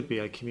there should be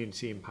a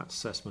community impact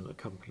assessment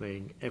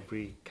accompanying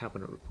every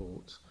cabinet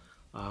report.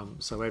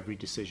 So every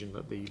decision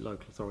that the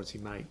local authority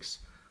makes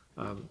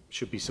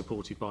should be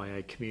supported by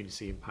a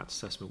community impact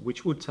assessment,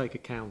 which would take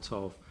account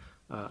of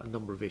a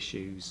number of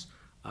issues,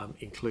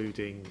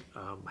 including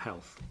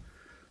health.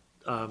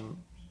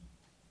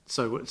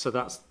 So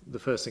that's the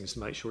first thing, is to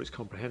make sure it's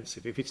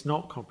comprehensive. If it's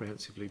not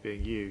comprehensively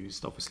being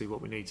used, obviously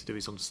what we need to do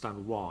is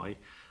understand why.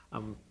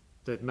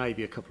 There may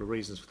be a couple of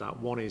reasons for that.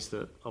 One is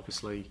that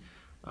obviously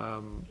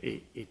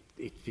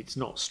if it's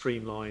not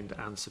streamlined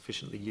and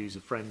sufficiently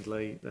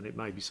user-friendly, then it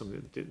may be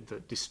something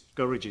that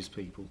discourages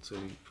people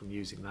from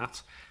using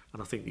that.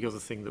 And I think the other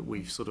thing that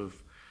we've sort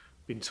of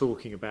been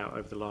talking about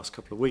over the last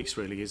couple of weeks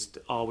really is,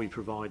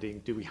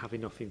 do we have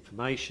enough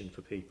information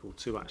for people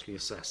to actually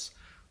assess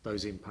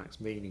those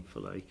impacts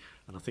meaningfully?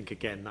 And I think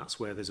again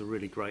that's where there's a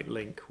really great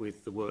link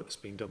with the work that's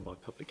being done by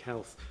public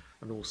health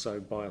and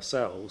also by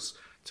ourselves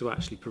to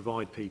actually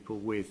provide people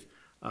with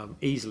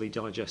easily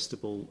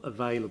digestible,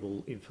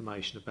 available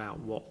information about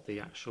what the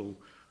actual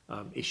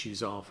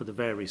issues are for the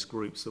various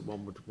groups that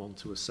one would want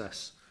to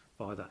assess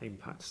by that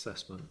impact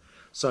assessment.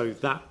 So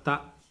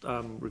that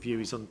review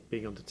is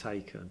being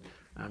undertaken,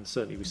 and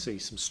certainly we see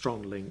some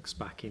strong links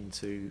back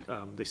into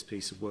this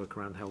piece of work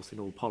around health in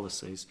all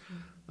policies,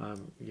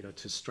 you know,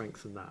 to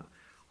strengthen that.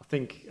 I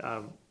think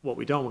what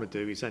we don't want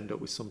to do is end up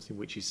with something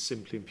which is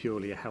simply and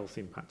purely a health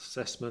impact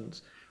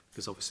assessment,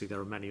 because obviously there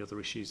are many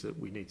other issues that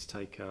we need to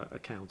take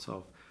account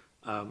of.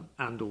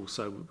 And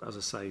also, as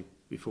I say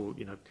before,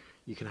 you know,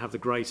 you can have the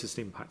greatest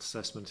impact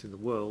assessment in the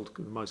world,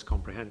 the most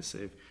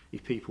comprehensive,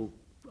 if people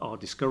are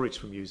discouraged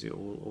from using it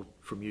or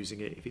from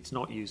using it, if it's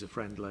not user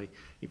friendly,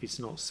 if it's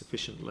not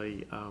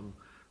sufficiently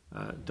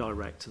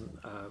direct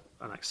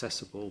and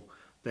accessible,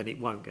 then it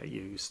won't get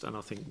used. And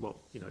I think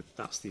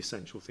that's the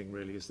essential thing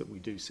really, is that we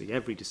do see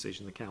every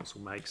decision the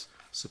council makes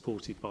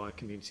supported by a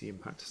community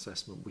impact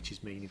assessment which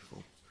is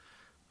meaningful.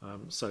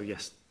 So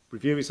yes,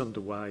 review is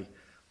underway.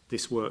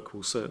 This work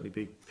will certainly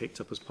be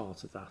picked up as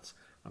part of that,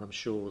 and I'm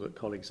sure that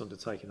colleagues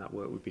undertaking that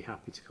work would be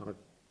happy to kind of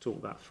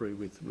talk that through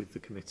with the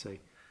committee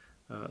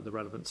at the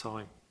relevant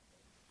time.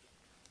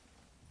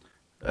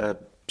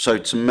 So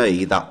to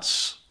me,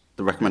 that's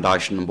the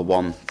recommendation number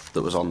 1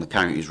 that was on the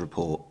county's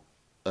report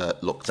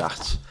looked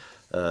at.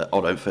 I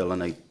don't feel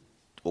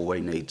we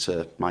need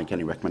to make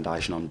any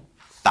recommendation on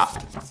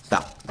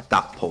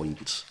that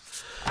point.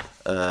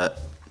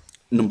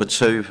 Number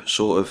 2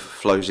 sort of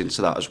flows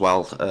into that as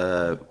well,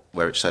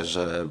 where it says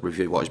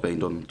review what is being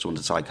done to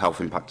undertake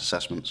health impact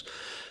assessments.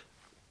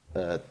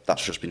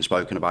 That's just been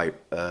spoken about,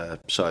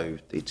 so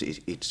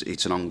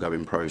it's an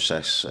ongoing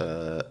process,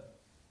 and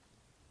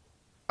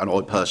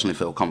I personally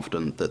feel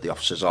confident that the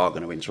officers are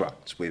going to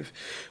interact with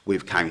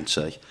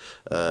county.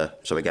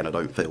 So again, I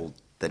don't feel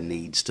there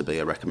needs to be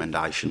a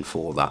recommendation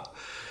for that.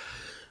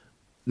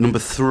 Number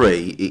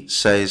 3, it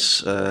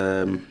says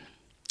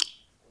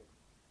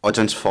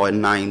identify a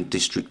named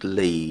district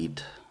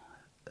lead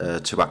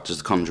to act as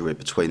the conduit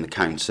between the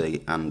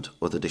county and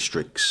other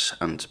districts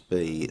and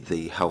be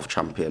the health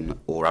champion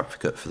or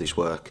advocate for this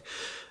work.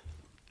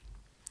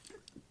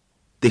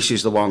 This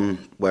is the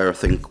one where I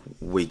think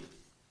we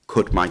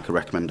could make a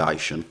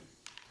recommendation,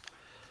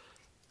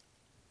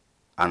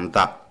 and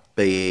that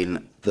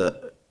being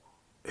that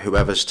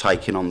whoever's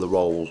taking on the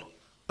role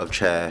of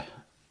chair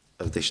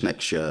of this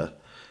next year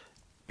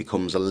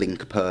becomes a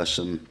link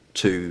person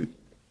to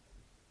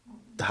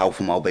the health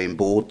and wellbeing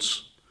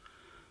boards.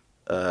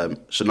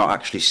 So not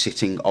actually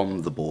sitting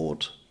on the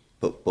board,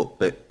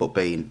 but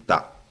being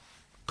that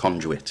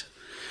conduit,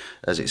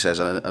 as it says.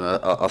 And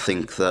I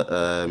think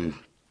that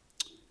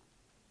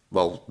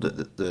well,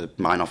 the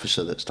main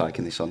officer that's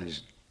taking this on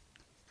is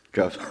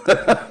Joe.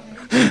 But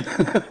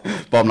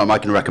I'm not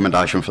making a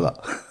recommendation for that.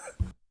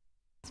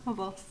 It's my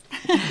boss.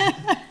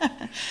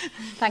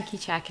 Thank you,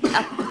 Chair.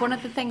 One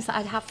of the things that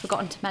I have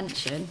forgotten to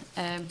mention,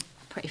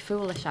 pretty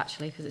foolish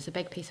actually, because it's a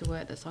big piece of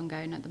work that's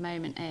ongoing at the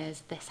moment,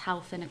 is this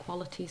health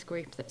inequalities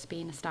group that's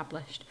been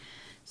established.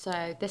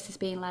 So this is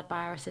being led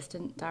by our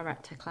Assistant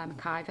Director, Claire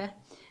McIver.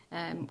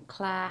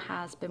 Claire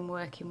has been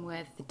working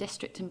with the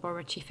district and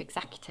borough chief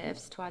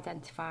executives to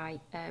identify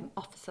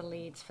officer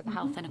leads for the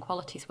health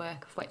inequalities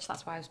work, of which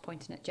that's why I was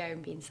pointing at Joe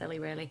and being silly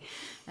really.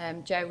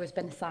 Joe has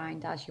been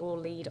assigned as your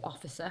lead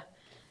officer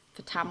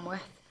for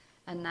Tamworth,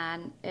 and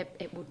then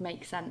it would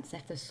make sense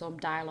if there's some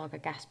dialogue, I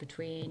guess,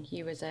 between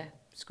you as a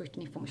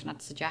scrutiny function,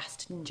 I'd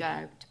suggest, and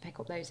Joe to pick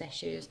up those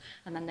issues,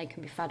 and then they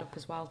can be fed up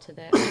as well to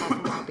the health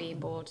and wellbeing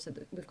board, so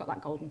that we've got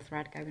that golden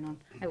thread going on.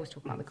 I always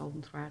talk about the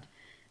golden thread.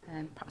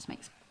 Perhaps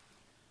makes.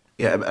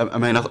 Yeah, I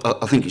mean,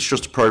 I think it's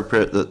just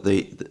appropriate that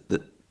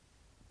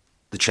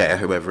the chair,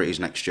 whoever it is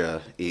next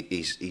year,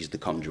 is the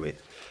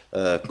conduit.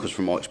 Because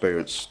from my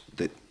experience,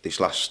 this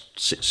last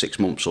 6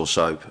 months or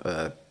so,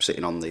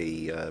 sitting on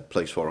the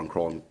police, fire and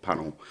crime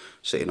panel,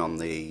 sitting on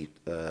the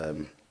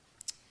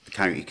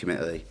county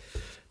committee,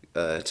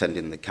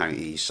 attending the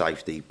county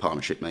safety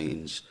partnership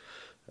meetings,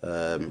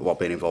 what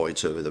being invited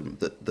to with them,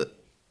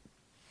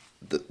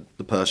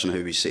 the person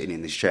who is sitting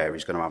in this chair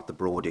is going to have the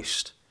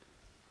broadest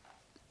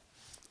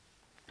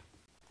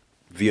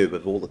view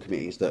of all the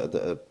committees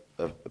that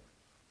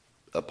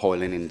are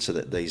piling into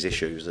these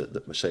issues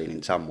that we're seeing in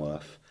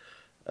Tamworth.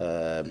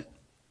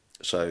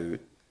 So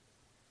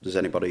does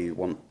anybody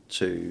want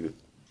to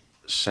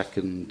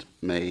second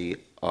me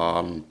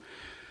on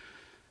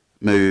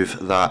move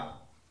that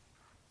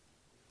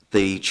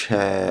the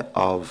chair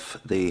of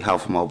the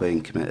Health and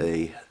Wellbeing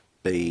Committee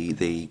be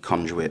the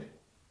conduit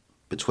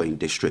between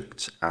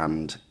district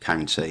and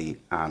county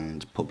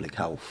and public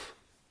health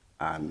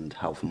and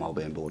Health and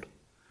Wellbeing Board?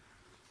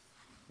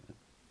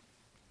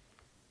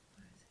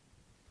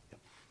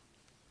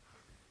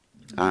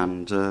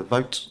 And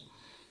vote.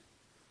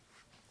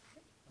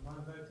 Am I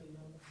voting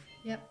on that?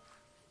 Yep.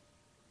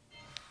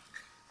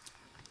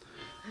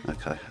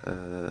 Okay.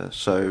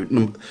 So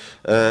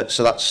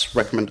that's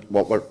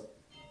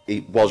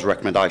it was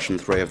recommendation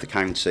 3 of the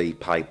county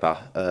paper.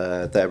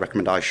 Their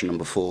recommendation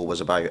number 4 was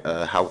about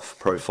health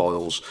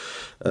profiles.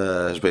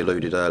 As we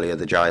alluded earlier,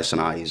 the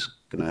JSNA is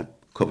going to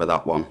cover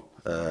that one.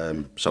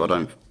 So I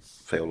don't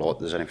feel like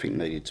there's anything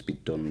needed to be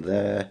done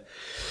there.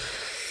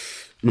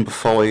 Number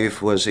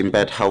 5 was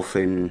embed health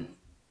in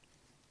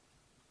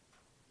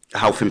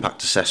health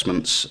impact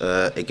assessments,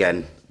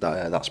 again,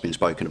 that's been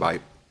spoken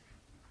about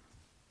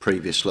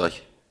previously,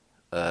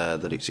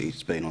 that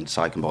it's been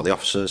undertaken by the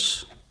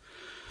officers.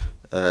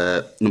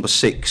 Number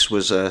 6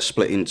 was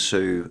split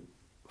into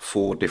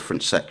 4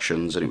 different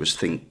sections, and it was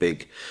think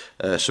big.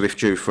 So if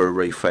due for a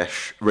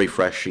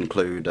refresh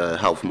include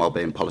health and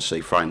wellbeing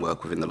policy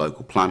framework within the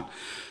local plan.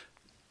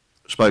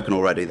 Spoken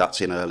already, that's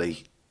in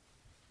early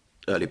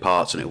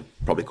parts, and it'll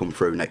probably come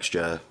through next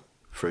year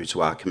through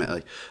to our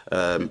committee.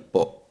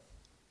 But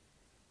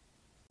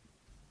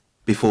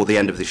before the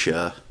end of this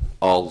year,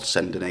 I'll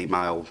send an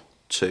email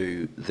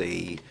to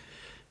the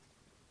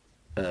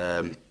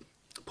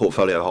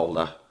portfolio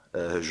holder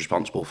who's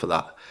responsible for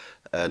that,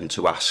 and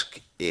to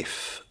ask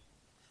if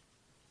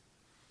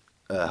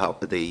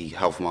the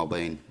Health and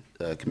Wellbeing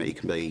Committee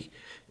can be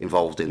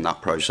involved in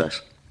that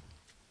process.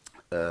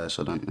 So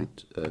I don't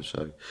need.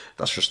 So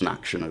that's just an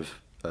action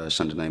of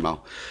send an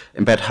email.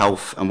 Embed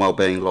health and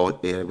wellbeing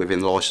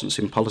within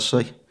licensing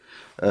policy.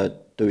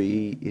 Do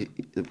we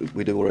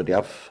do already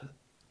have?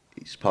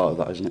 It's part of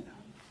that, isn't it?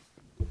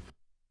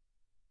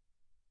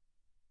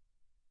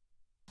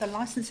 The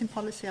licensing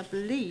policy, I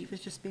believe, has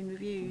just been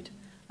reviewed,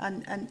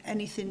 and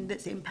anything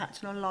that's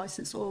impacting on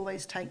licence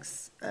always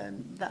takes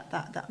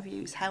that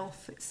view. It's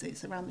health,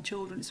 it's around the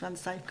children, it's around the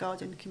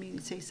safeguarding the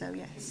community. So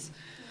yes.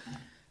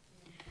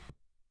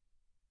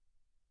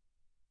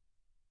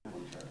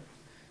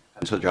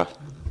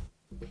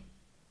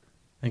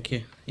 Thank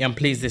you. Yeah, I'm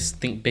pleased this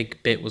think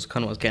big bit was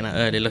kind of what I was getting at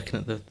earlier, looking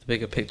at the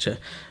bigger picture.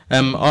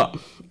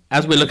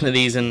 As we're looking at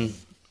these and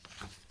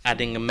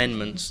adding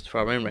amendments for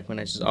our own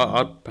recommendations,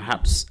 I'd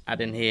perhaps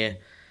add in here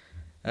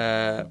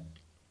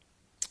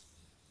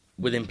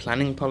within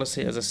planning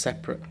policy as a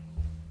separate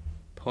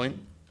point.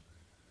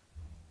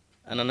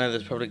 And I know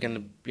there's probably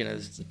going to,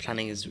 the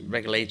planning is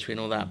regulatory and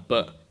all that,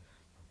 but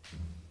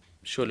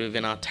surely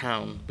within our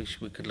town we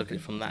could look at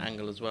it from that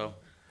angle as well.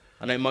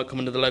 I know it might come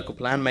under the local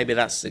plan, maybe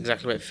that's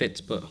exactly where it fits,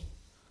 but...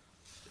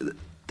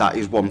 That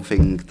is one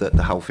thing that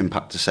the health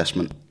impact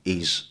assessment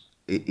is.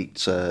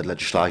 It's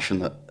legislation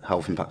that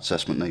health impact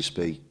assessment needs to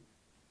be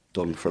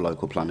done for a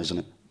local plan, isn't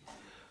it?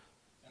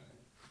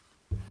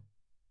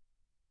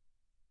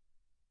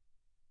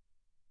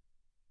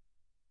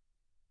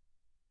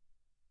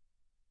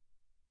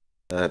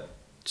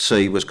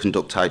 C was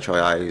conduct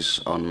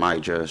HIAs on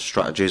major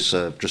strategies,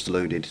 just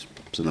alluded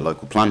to the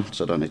local plan,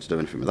 so I don't need to do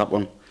anything with that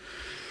one.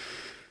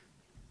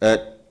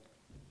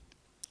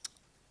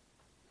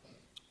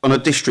 On a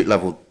district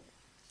level,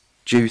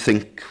 do you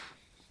think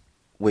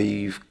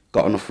we've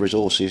got enough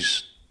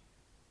resources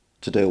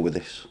to deal with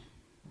this?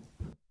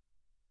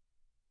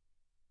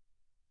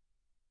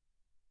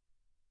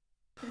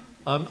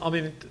 I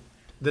mean,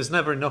 there's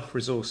never enough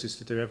resources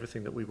to do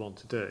everything that we want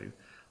to do.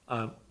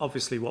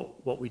 Obviously,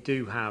 what we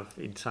do have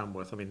in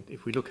Tamworth, I mean,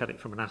 if we look at it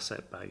from an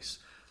asset base,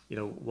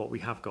 what we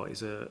have got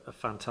is a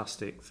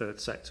fantastic third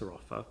sector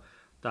offer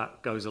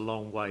that goes a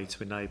long way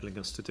to enabling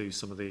us to do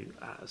some of the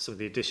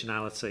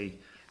additionality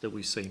that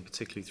we've seen,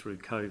 particularly through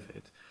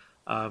COVID.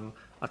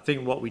 I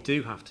think what we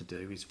do have to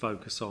do is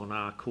focus on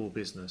our core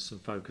business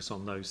and focus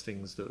on those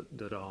things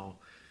that are,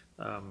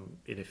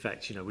 in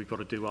effect, we've got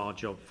to do our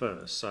job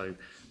first. So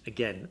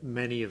again,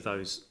 many of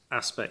those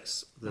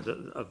aspects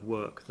of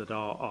work that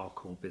are our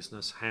core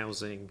business,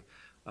 housing,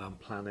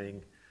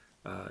 planning,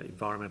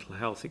 environmental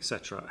health,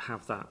 etc.,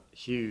 have that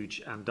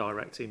huge and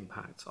direct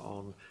impact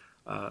on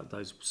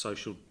those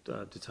social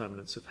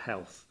determinants of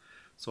health.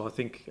 So I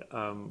think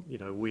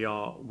we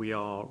are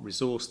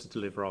resourced to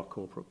deliver our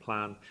corporate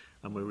plan,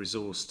 and we're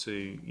resourced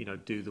to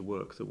do the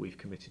work that we've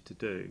committed to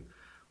do.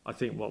 I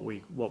think what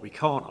we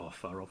can't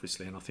offer,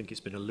 obviously, and I think it's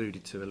been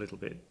alluded to a little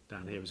bit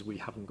down here, is we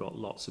haven't got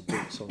lots of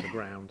boots on the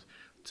ground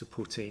to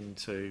put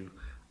into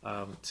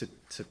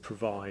to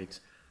provide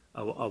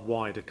a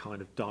wider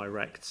kind of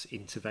direct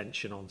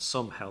intervention on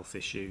some health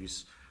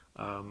issues,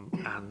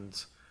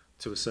 and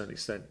to a certain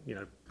extent,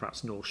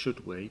 perhaps nor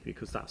should we,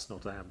 because that's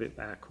not our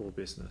core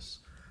business.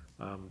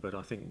 But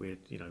I think we're,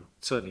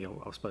 certainly,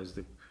 I suppose,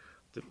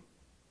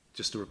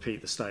 just to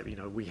repeat the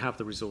statement, we have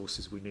the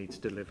resources we need to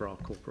deliver our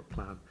corporate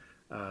plan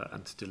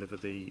and to deliver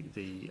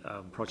the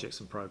projects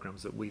and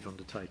programmes that we've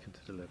undertaken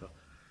to deliver.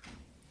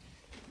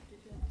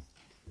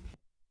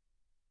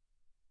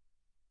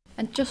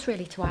 And just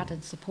really to add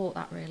and support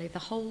that, really, the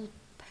whole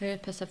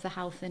purpose of the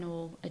Health in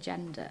All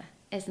agenda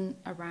isn't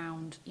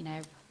around,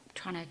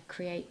 trying to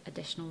create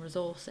additional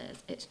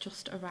resources. It's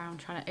just around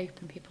trying to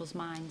open people's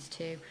minds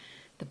to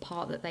the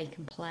part that they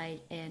can play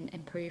in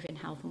improving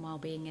health and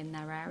wellbeing in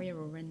their area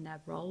or in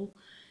their role.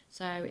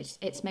 So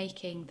it's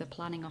making the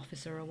planning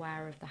officer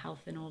aware of the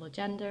Health in All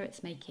agenda.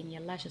 It's making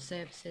your leisure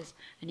services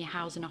and your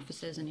housing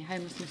officers and your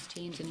homelessness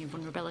teams and your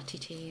vulnerability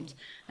teams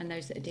and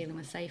those that are dealing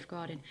with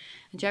safeguarding.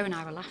 And Joe and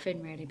I were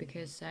laughing, really,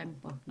 because,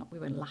 we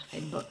weren't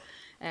laughing, but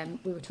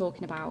we were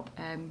talking about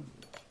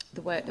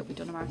the work that we've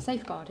done around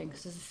safeguarding,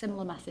 because there's a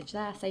similar message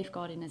there.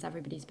 Safeguarding is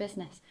everybody's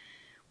business.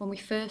 When we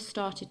first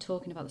started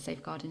talking about the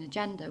safeguarding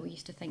agenda, we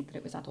used to think that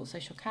it was adult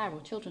social care or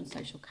children's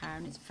social care,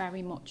 and it's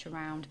very much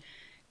around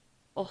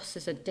us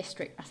as a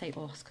district. I say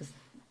us because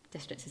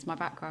districts is my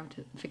background,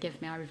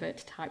 forgive me, I revert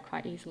to type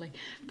quite easily,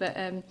 but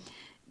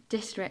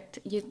district,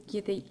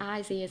 you're the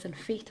eyes, ears and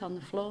feet on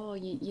the floor.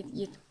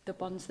 You're the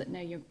ones that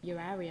know your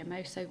area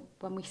most. So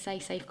when we say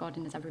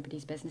safeguarding is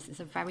everybody's business, it's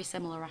a very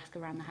similar ask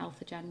around the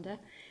health agenda.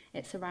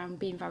 It's around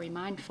being very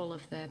mindful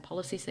of the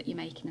policies that you're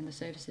making and the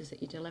services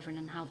that you're delivering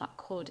and how that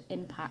could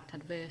impact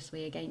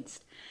adversely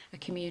against a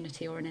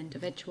community or an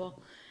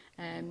individual.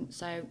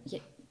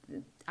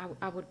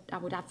 I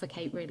would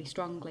advocate really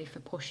strongly for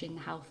pushing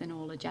the health in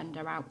all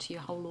agenda out to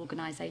your whole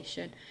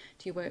organisation,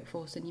 to your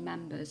workforce and your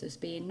members as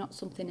being not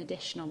something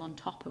additional on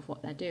top of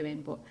what they're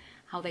doing, but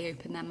how they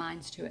open their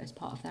minds to it as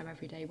part of their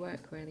everyday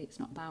work, really. It's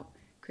not about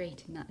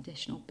creating that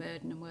additional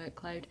burden and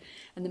workload.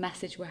 And the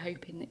message we're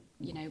hoping that,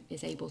 you know,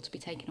 is able to be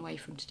taken away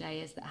from today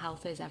is that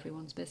health is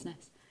everyone's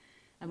business.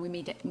 And we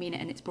mean it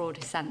in its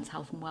broadest sense,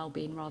 health and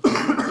wellbeing, rather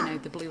than, you know,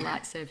 the blue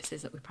light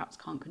services that we perhaps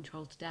can't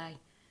control today.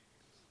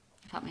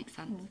 If that makes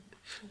sense.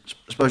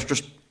 I suppose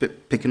just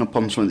picking up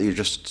on something that you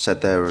just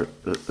said there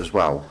as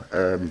well,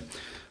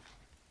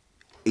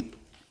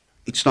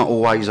 it's not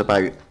always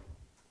about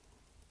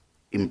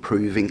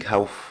improving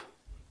health.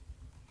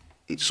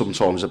 It's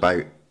sometimes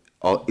about,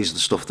 is the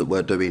stuff that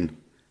we're doing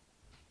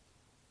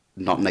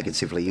not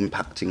negatively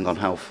impacting on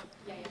health?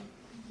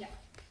 Yeah.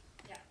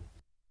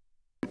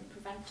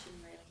 Prevention,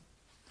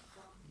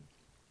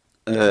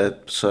 really.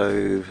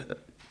 So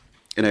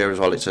in here as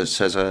well, it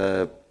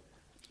says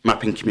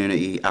mapping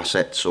community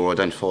assets or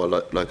identify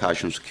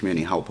locations for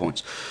community help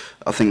points.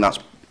 I think that's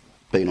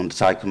been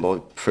undertaken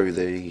through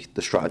the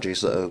strategies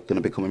that are going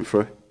to be coming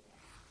through.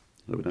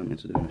 So we don't need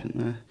to do anything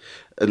there.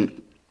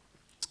 And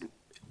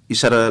you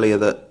said earlier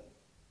that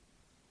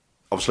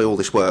obviously all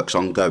this work's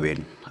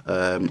ongoing,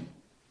 and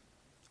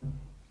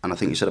I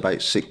think you said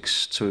about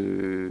 6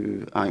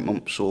 to 8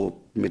 months or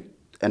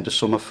end of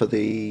summer for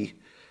the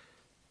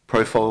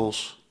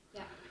profiles.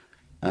 Yeah.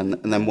 And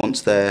then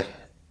once they're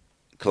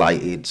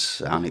collated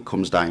and it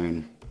comes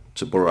down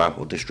to borough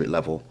or district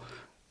level,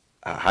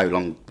 how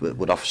long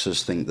would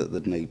officers think that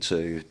they'd need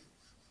to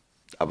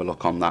have a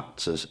look on that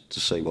to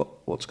see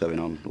what's going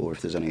on, or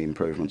if there's any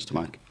improvements to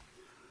make?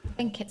 I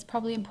think it's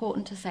probably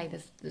important to say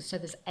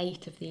there's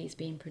 8 of these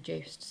being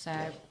produced. So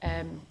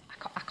I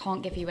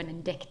can't give you an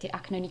indicative. I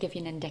can only give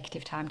you an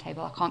indicative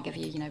timetable. I can't give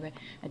you, you know,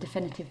 a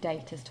definitive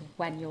date as to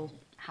when you'll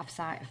have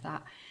sight of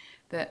that.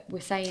 But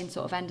we're saying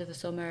sort of end of the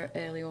summer,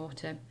 early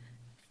autumn.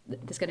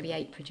 There's going to be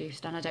 8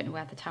 produced, and I don't know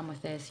where the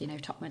Tamworth is, you know,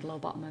 top, middle or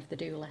bottom of the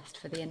do list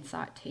for the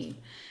Insight team.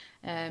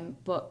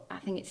 But I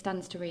think it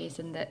stands to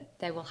reason that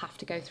they will have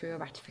to go through a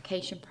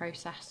ratification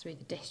process through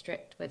the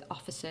district with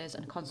officers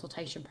and a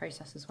consultation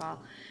process as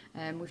well.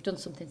 We've done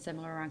something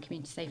similar around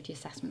community safety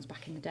assessments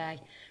back in the day,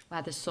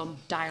 where there's some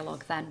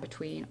dialogue then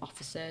between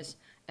officers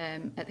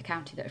at the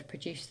county that have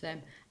produced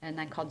them, and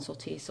then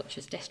consultees such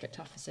as district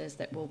officers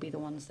that will be the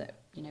ones that,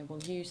 you know,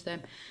 will use them.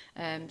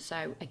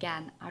 So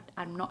again,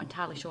 I'm not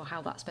entirely sure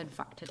how that's been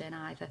factored in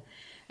either.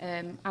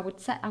 I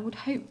would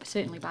hope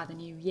certainly by the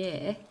new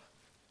year,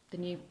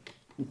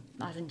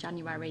 as in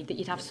January, that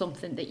you'd have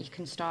something that you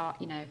can start,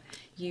 you know,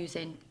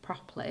 using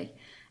properly.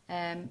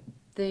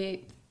 The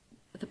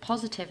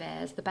positive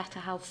is the Better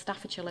Health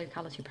Staffordshire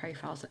locality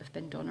profiles that have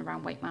been done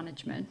around weight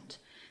management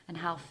and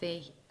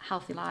healthy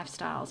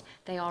lifestyles.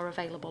 They are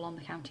available on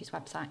the county's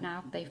website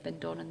now. They've been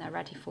done and they're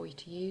ready for you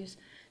to use.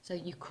 So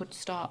you could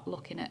start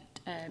looking at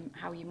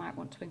how you might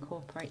want to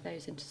incorporate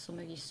those into some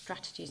of your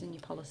strategies and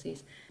your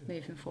policies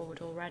moving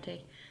forward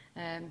already.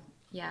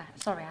 Yeah,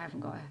 sorry, I haven't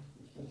got a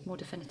more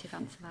definitive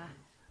answer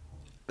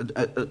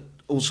there.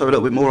 Also a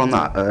little bit more on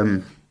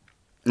that,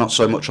 not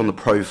so much on the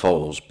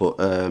profiles, but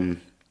I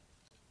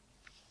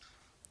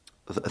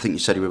think you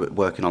said you were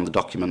working on the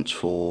documents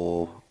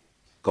for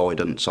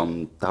guidance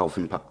on the health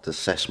impact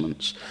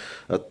assessments.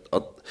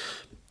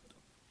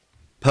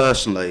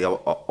 Personally,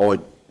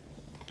 I'd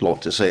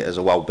like to see it as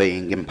a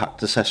wellbeing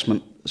impact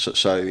assessment,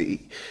 so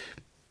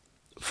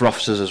for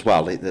officers as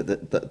well,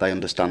 that they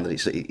understand that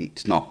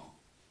it's not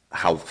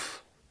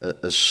health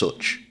as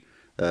such.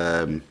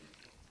 So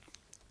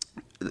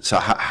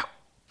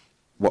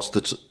what's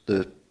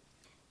the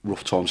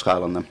rough time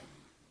scale on them?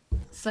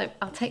 So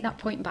I'll take that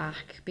point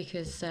back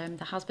because there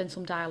has been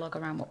some dialogue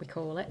around what we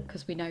call it,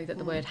 because we know that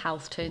the word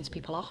health turns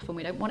people off and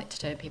we don't want it to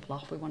turn people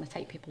off. We want to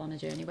take people on a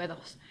journey with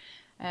us.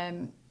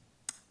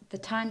 The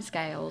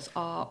timescales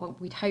are, well,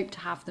 we'd hope to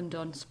have them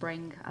done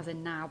spring, as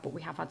in now, but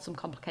we have had some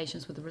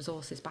complications with the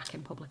resources back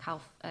in public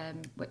health,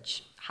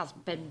 which has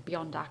been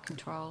beyond our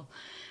control.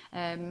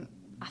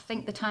 I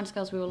think the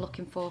timescales we were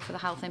looking for the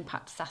health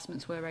impact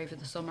assessments were over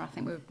the summer. I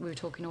think we were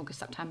talking August,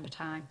 September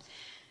time.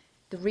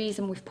 The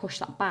reason we've pushed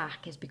that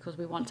back is because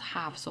we want to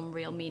have some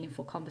real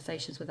meaningful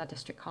conversations with our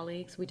district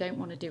colleagues. We don't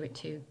want to do it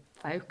to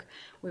folk.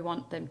 We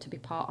want them to be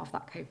part of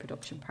that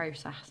co-production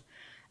process.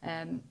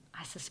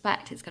 I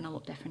suspect it's going to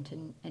look different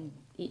in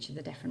each of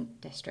the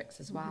different districts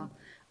as well.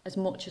 As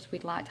much as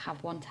we'd like to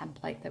have one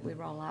template that we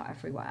roll out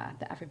everywhere,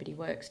 that everybody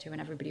works to and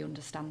everybody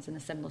understands in a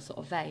similar sort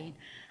of vein,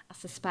 I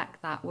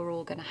suspect that we're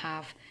all going to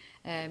have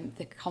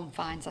the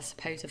confines, I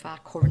suppose, of our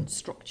current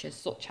structures,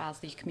 such as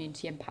the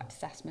community impact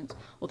assessments.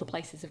 Other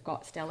places have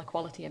got still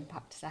equality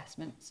impact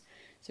assessments.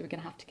 So we're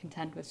going to have to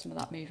contend with some of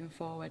that moving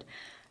forward.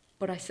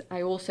 But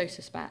I also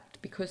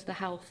suspect, because the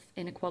health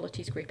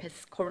inequalities group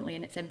is currently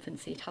in its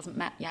infancy, it hasn't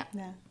met yet.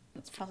 No.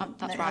 That's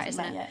right,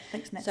 isn't it? I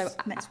think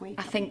it's next week.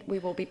 I think we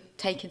will be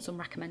taking some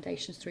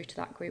recommendations through to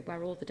that group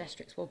where all the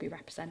districts will be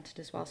represented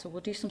as well. So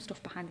we'll do some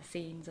stuff behind the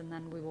scenes and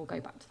then we will go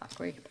back to that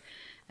group.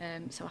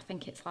 So I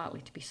think it's likely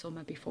to be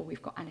summer before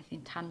we've got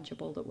anything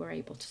tangible that we're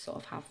able to sort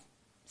of have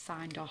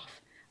signed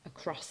off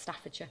across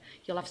Staffordshire.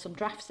 You'll have some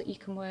drafts that you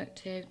can work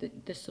to.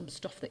 There's some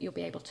stuff that you'll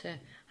be able to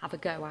have a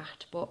go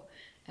at, but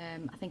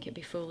I think it'd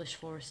be foolish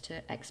for us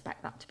to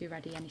expect that to be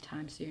ready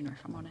anytime sooner,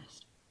 if I'm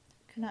honest.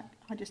 Can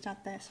I just add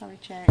there, sorry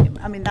Chair,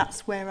 I mean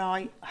that's where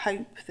I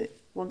hope that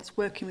once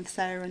working with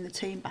Sarah and the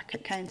team back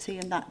at County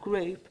and that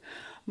group,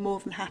 more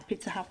than happy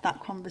to have that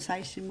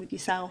conversation with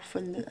yourself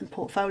and the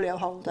portfolio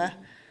holder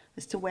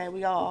as to where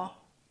we are,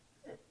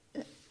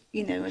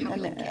 you know,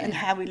 and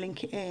how we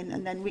link it in,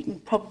 and then we can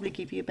probably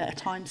give you a better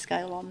time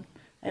scale on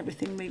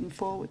everything moving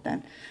forward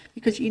then,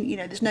 because you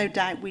know there's no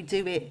doubt we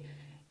do it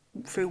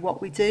through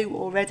what we do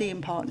already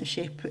in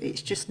partnership.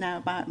 It's just now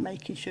about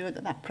making sure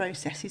that that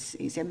process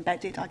is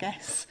embedded, I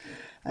guess.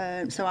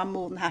 So I'm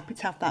more than happy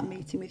to have that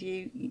meeting with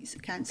you,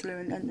 councillor,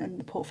 and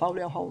the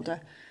portfolio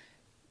holder,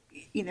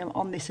 you know,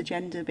 on this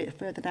agenda a bit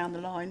further down the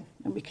line,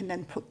 and we can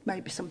then put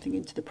maybe something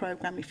into the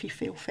programme if you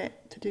feel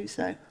fit to do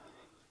so.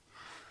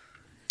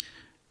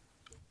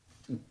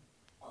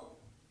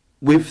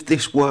 With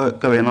this work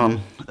going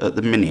on at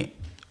the minute,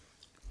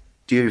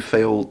 do you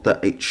feel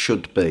that it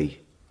should be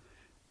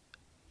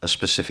a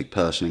specific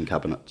person in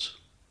cabinet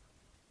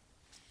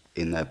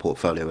in their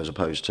portfolio as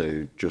opposed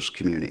to just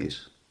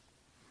communities?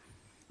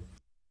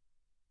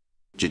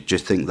 Do you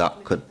think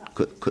that could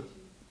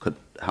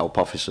help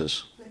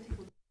officers?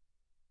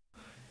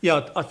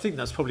 Yeah, I think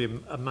that's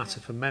probably a matter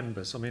for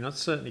members. I mean,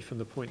 certainly from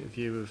the point of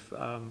view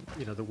of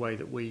you know, the way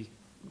that we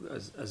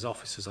as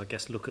officers, I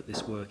guess, look at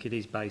this work, it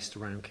is based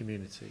around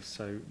communities.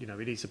 So, you know,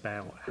 it is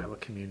about our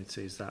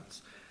communities.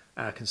 That's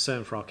our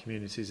concern for our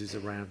communities is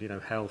around, you know,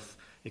 health,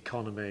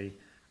 economy,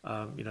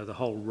 you know, the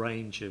whole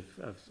range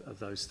of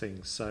those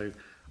things. So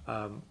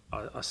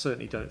I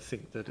certainly don't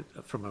think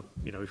that from a,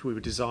 you know, if we were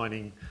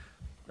designing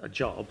a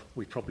job,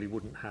 we probably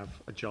wouldn't have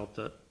a job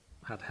that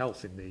had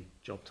health in the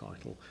job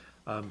title.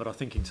 But I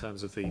think in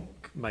terms of the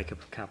makeup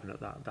of cabinet,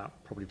 that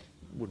probably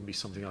wouldn't be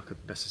something I could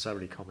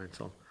necessarily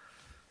comment on.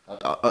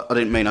 I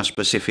didn't mean a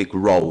specific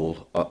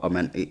role. I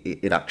meant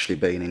it actually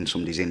being in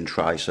somebody's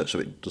in-tray, so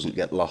it doesn't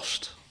get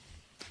lost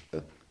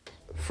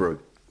through.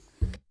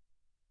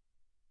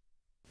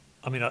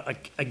 I mean,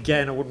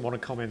 again, I wouldn't want to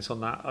comment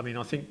on that. I mean,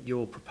 I think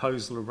your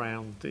proposal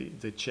around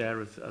the chair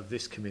of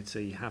this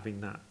committee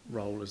having that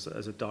role as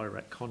a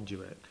direct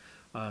conduit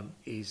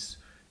is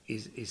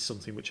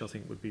something which I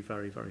think would be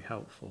very, very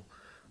helpful.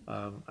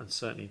 And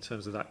certainly in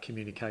terms of that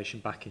communication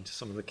back into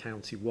some of the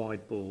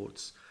county-wide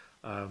boards,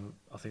 I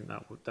think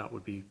that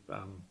would be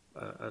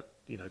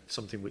you know,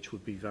 something which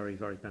would be very,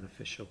 very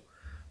beneficial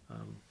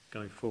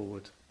going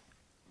forward.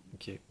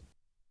 Thank you.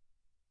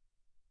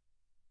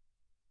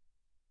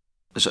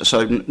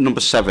 So number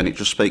 7, it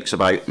just speaks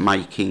about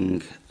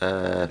making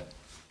a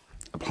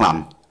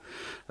plan.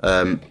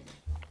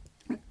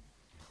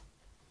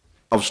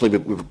 Obviously,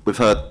 we've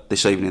heard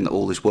this evening that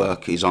all this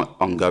work is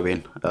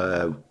ongoing.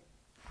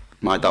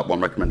 Made that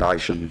one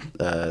recommendation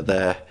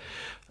there.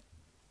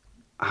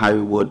 How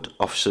would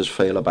officers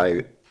feel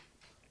about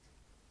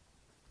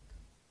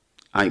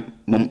 8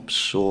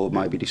 months or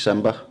maybe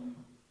December?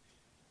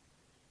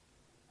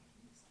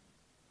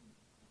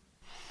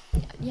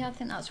 Yeah, I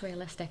think that's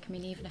realistic. I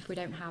mean, even if we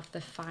don't have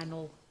the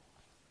final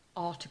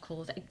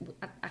articles,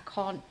 I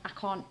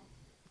can't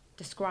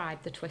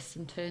describe the twists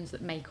and turns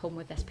that may come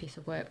with this piece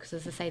of work, because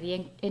as I say,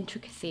 the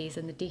intricacies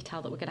and the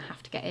detail that we're going to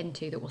have to get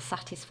into that will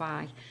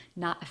satisfy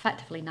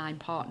effectively 9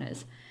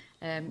 partners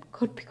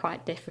could be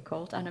quite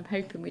difficult, and I'm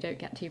hoping we don't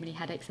get too many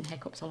headaches and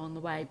hiccups along the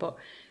way, but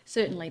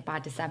certainly by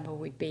December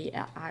we'd be,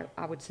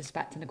 I would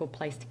suspect, in a good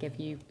place to give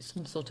you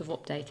some sort of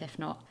update. If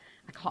not,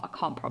 I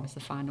can't promise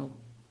the final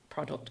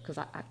product, because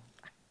I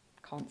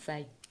can't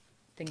say.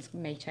 Things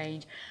may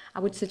change. I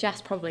would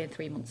suggest probably in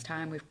 3 months'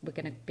 time we're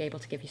going to be able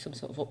to give you some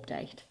sort of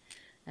update.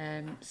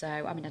 So,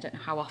 I mean, I don't know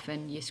how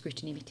often your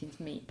scrutiny meetings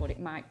meet, but it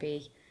might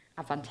be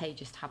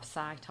advantageous to have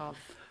sight of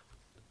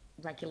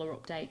regular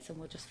updates, and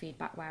we'll just feed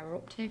back where we're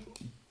up to.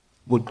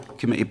 Would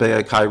committee be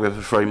okay with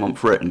a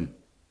 3-month written?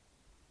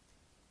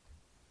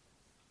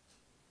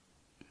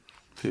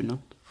 Who not?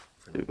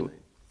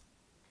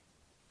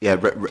 Yeah,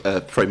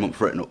 3-month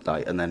written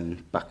update, and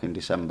then back in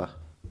December.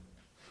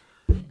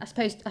 I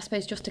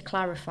suppose just to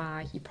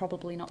clarify, you're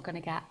probably not going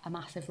to get a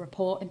massive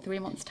report in 3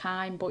 months'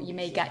 time, but you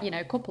may get,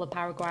 a couple of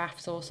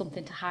paragraphs or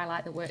something to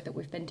highlight the work that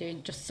we've been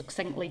doing, just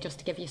succinctly, just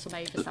to give you some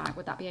oversight.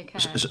 Would that be okay?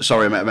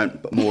 Sorry, I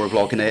meant more of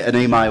like an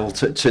email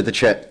to the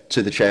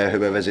chair,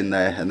 whoever's in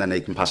there, and then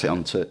he can pass it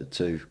on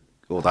to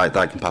or they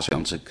can pass it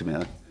on to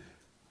committee.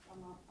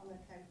 I'm okay with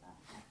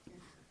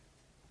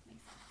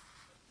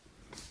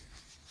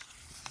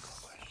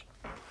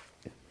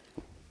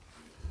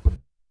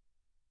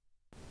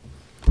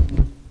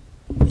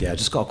that. Yeah, I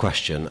just got a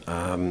question.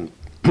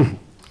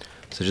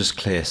 So just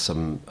clear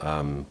some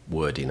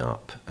wording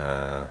up,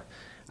 and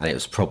it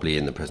was probably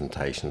in the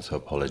presentation, so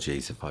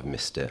apologies if I've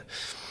missed it.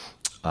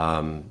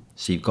 So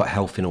you've got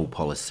health in all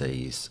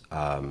policies.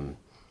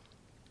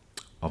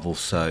 I've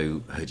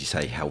also heard you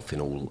say health in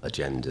all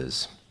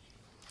agendas.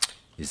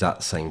 Is that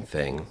the same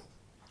thing?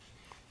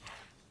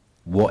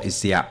 What is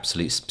the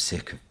absolute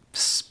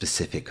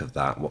specific of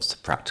that? What's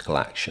the practical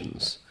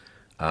actions?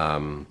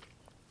 And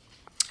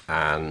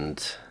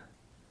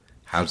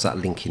how does that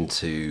link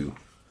into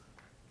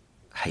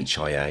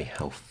HIA,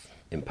 Health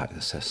Impact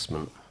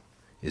Assessment?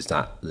 Is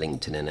that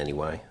linked in any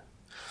way?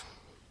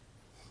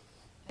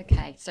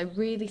 Okay, so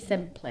really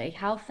simply,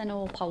 health in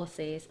all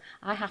policies,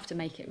 I have to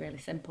make it really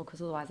simple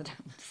because otherwise I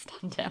don't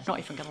understand it, I'm not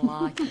even going to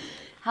lie.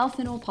 Health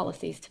in all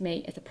policies to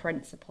me is a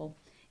principle.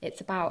 It's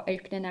about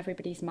opening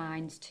everybody's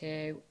minds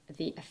to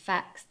the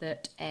effects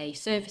that a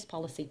service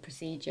policy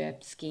procedure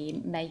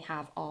scheme may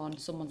have on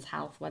someone's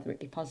health, whether it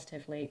be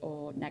positively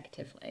or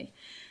negatively.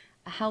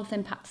 A health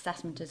impact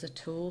assessment is a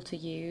tool to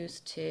use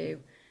to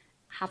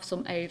have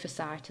some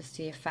oversight as to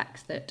the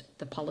effects that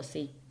the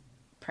policy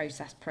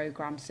process,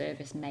 programme,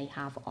 service may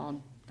have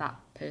on that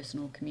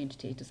personal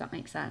community. Does that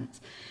make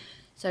sense?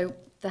 So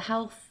the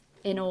health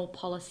in all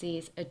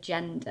policies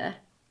agenda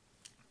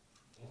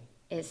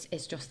is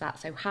just that.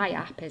 So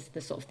HIAP is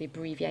the sort of the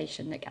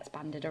abbreviation that gets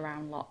bandied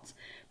around lots,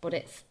 but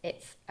it's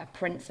a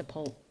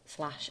principle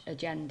 /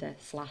 agenda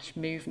 /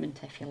 movement,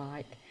 if you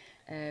like,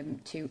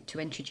 to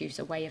introduce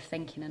a way of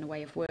thinking and a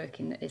way of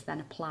working that is then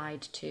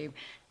applied to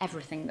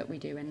everything that we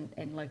do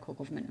in local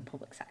government and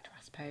public sector,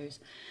 I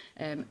suppose.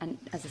 And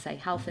as I say,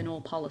 health in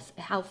all policy,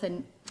 health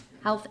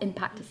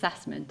impact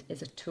assessment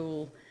is a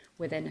tool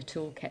within a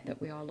toolkit that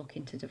we are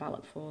looking to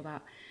develop for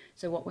that.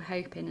 So what we're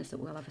hoping is that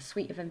we'll have a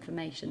suite of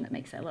information that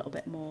makes it a little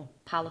bit more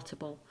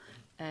palatable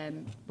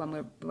when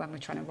we're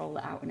trying to roll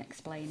it out and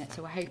explain it.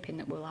 So we're hoping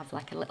that we'll have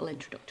like a little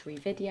introductory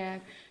video,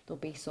 there'll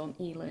be some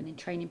e-learning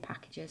training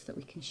packages that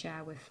we can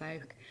share with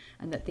folk,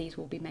 and that these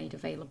will be made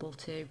available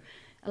to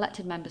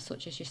elected members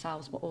such as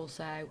yourselves, but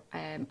also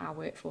our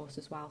workforce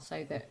as well,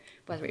 so that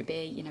whether it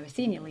be a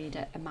senior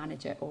leader, a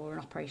manager or an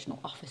operational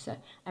officer,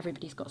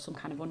 everybody's got some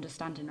kind of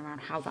understanding around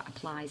how that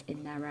applies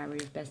in their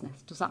area of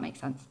business. Does that make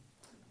sense?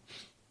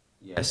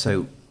 Yeah,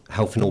 so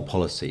health in all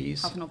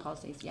policies. Health in all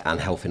policies, yeah. And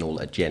health in all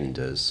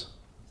agendas.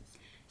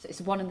 So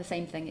it's one and the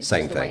same thing. It's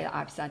same just the thing. way that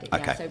I've said it.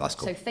 Okay, Yeah. So, that's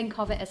cool. So think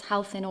of it as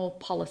health in all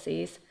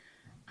policies,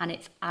 and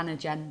it's an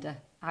agenda.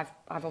 I've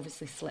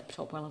obviously slipped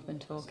up while I've been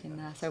talking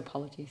there, so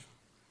apologies.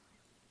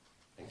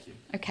 Thank you.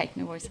 Okay,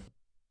 no worries. Is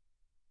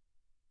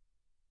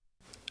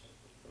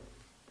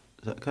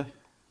that okay?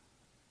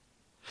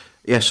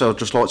 Yes, so I'd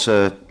just like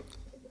to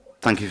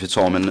thank you for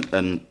your time,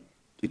 and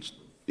it's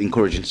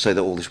encouraging to see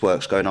that all this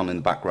work's going on in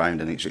the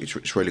background, and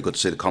it's really good to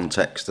see the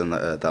context and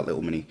that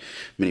little mini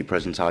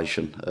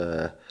presentation.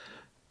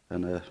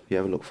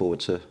 Yeah, we look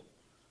forward to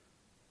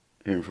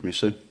hearing from you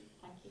soon.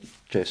 Thank you.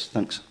 Cheers,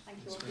 thanks. Thank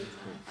you all for your time.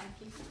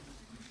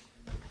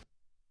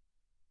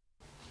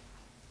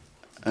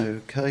 Thank you.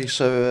 Okay,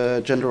 so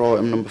agenda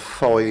item number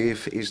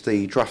 5 is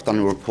the draft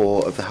annual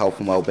report of the Health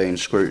and Wellbeing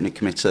Scrutiny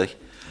Committee.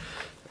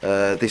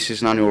 This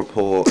is an annual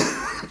report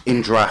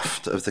in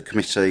draft of the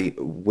committee,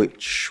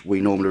 which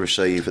we normally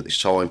receive at this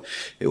time.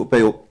 It will be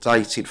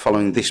updated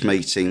following this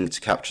meeting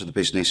to capture the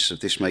business of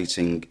this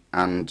meeting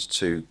and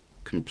to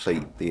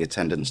complete the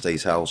attendance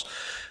details.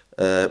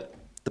 The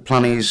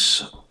plan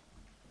is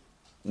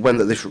when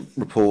that this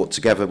report,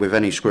 together with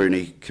any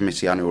scrutiny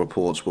committee annual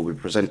reports, will be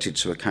presented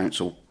to a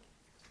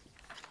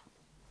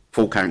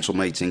full council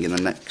meeting in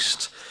the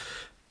next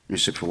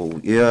municipal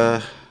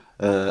year.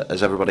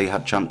 Has everybody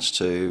had a chance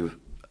to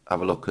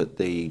have a look at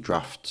the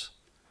draft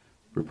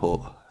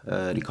report?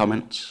 Any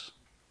comments?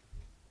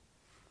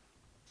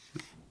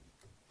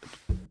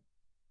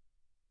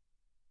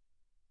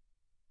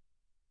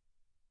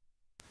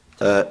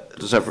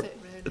 Does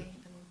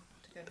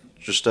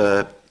just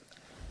a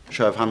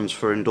show of hands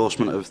for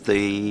endorsement of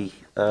the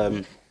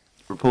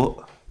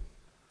report?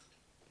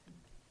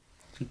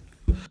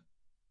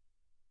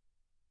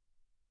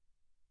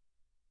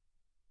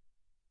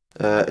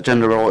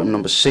 Agenda item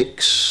number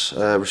 6,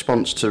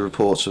 response to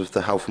reports of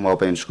the Health and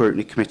Wellbeing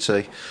Scrutiny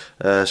Committee.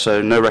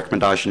 So no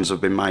recommendations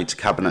have been made to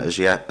Cabinet as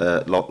yet.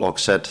 Like I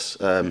said,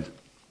 I'll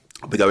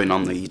be going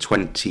on the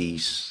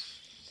 20s,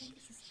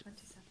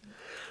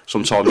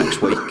 sometime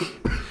next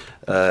week.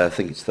 I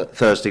think it's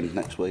Thursday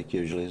next week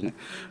usually, isn't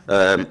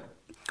it?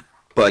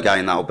 but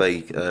again, that'll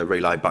be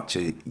relayed back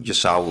to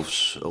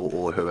yourselves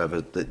or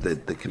whoever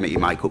the committee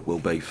makeup will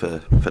be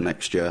for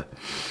next year.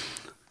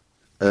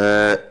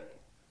 In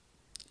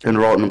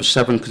item number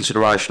 7,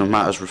 consideration of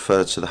matters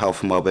referred to the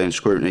Health and Wellbeing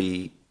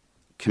Scrutiny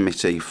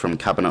Committee from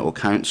Cabinet or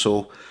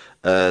Council.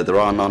 There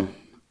are none.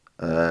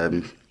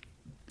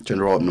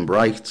 Agenda item number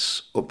 8,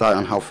 update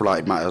on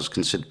health-related matters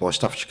considered by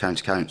Staffordshire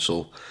County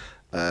Council.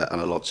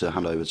 And I'd like to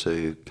hand over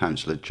to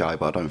Councillor Jay,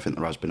 but I don't think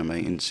there has been a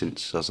meeting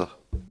since, has there?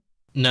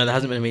 No, there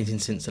hasn't been a meeting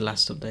since the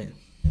last update.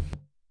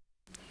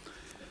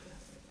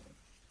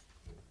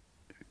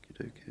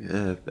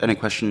 Any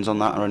questions on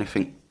that or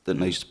anything that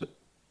needs to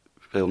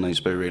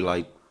be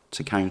relayed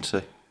to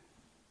county?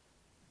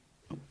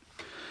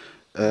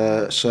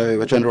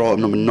 So agenda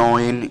item number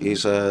 9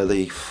 is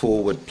the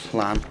forward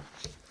plan.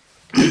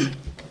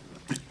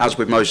 As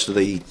with most of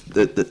the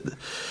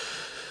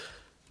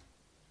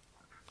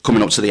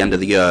coming up to the end of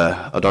the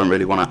year, I don't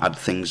really want to add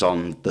things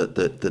on that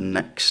the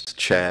next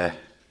chair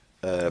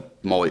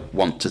might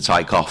want to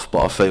take off,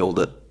 but I feel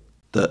that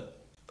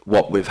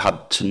what we've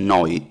had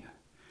tonight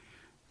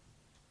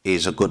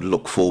is a good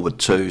look forward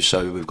too.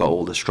 So we've got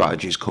all the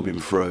strategies coming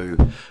through,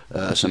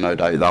 so no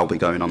doubt they'll be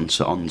going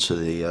onto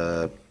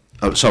the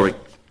oh sorry,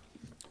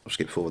 I'll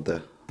skip forward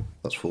there.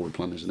 That's forward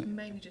plan, isn't it?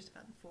 Mainly just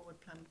about the forward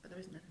plan, but there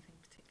isn't anything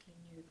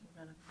particularly new or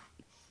relevant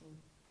for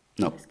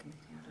No. this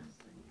committee,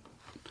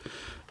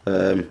 I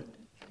don't think.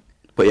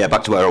 But yeah,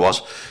 back to where I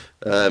was.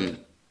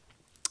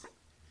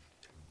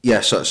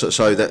 Yeah, so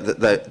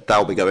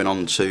they'll be going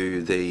on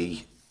to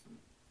the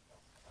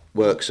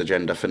works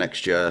agenda for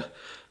next year.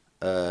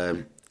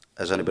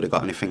 Has anybody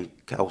got anything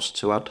else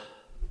to add?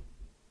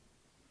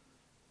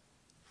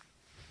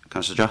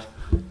 Councillor Jack?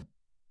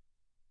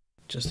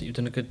 Just that you've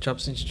done a good job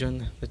since you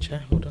joined the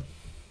chair. Well done.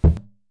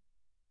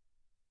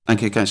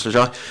 Thank you, Councillor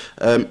Jack.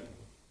 I'd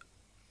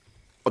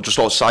just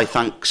like to say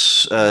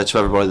thanks to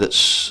everybody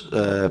that's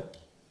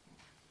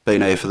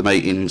been here for the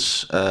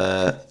meetings.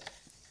 I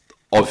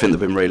think they've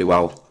been really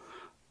well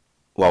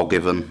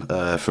given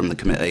from the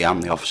committee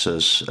and the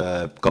officers.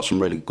 Got some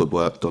really good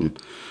work done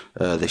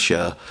this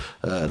year.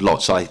 I'd like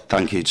to say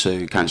thank you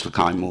to Councillor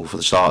Kynmore for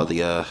the start of the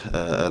year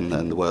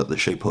and the work that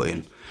she put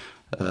in.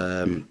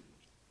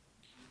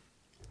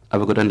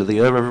 Have a good end of the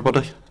year,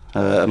 everybody.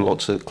 And I'd like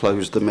to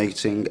close the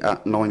meeting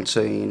at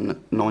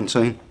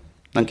 19:19.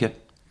 Thank you.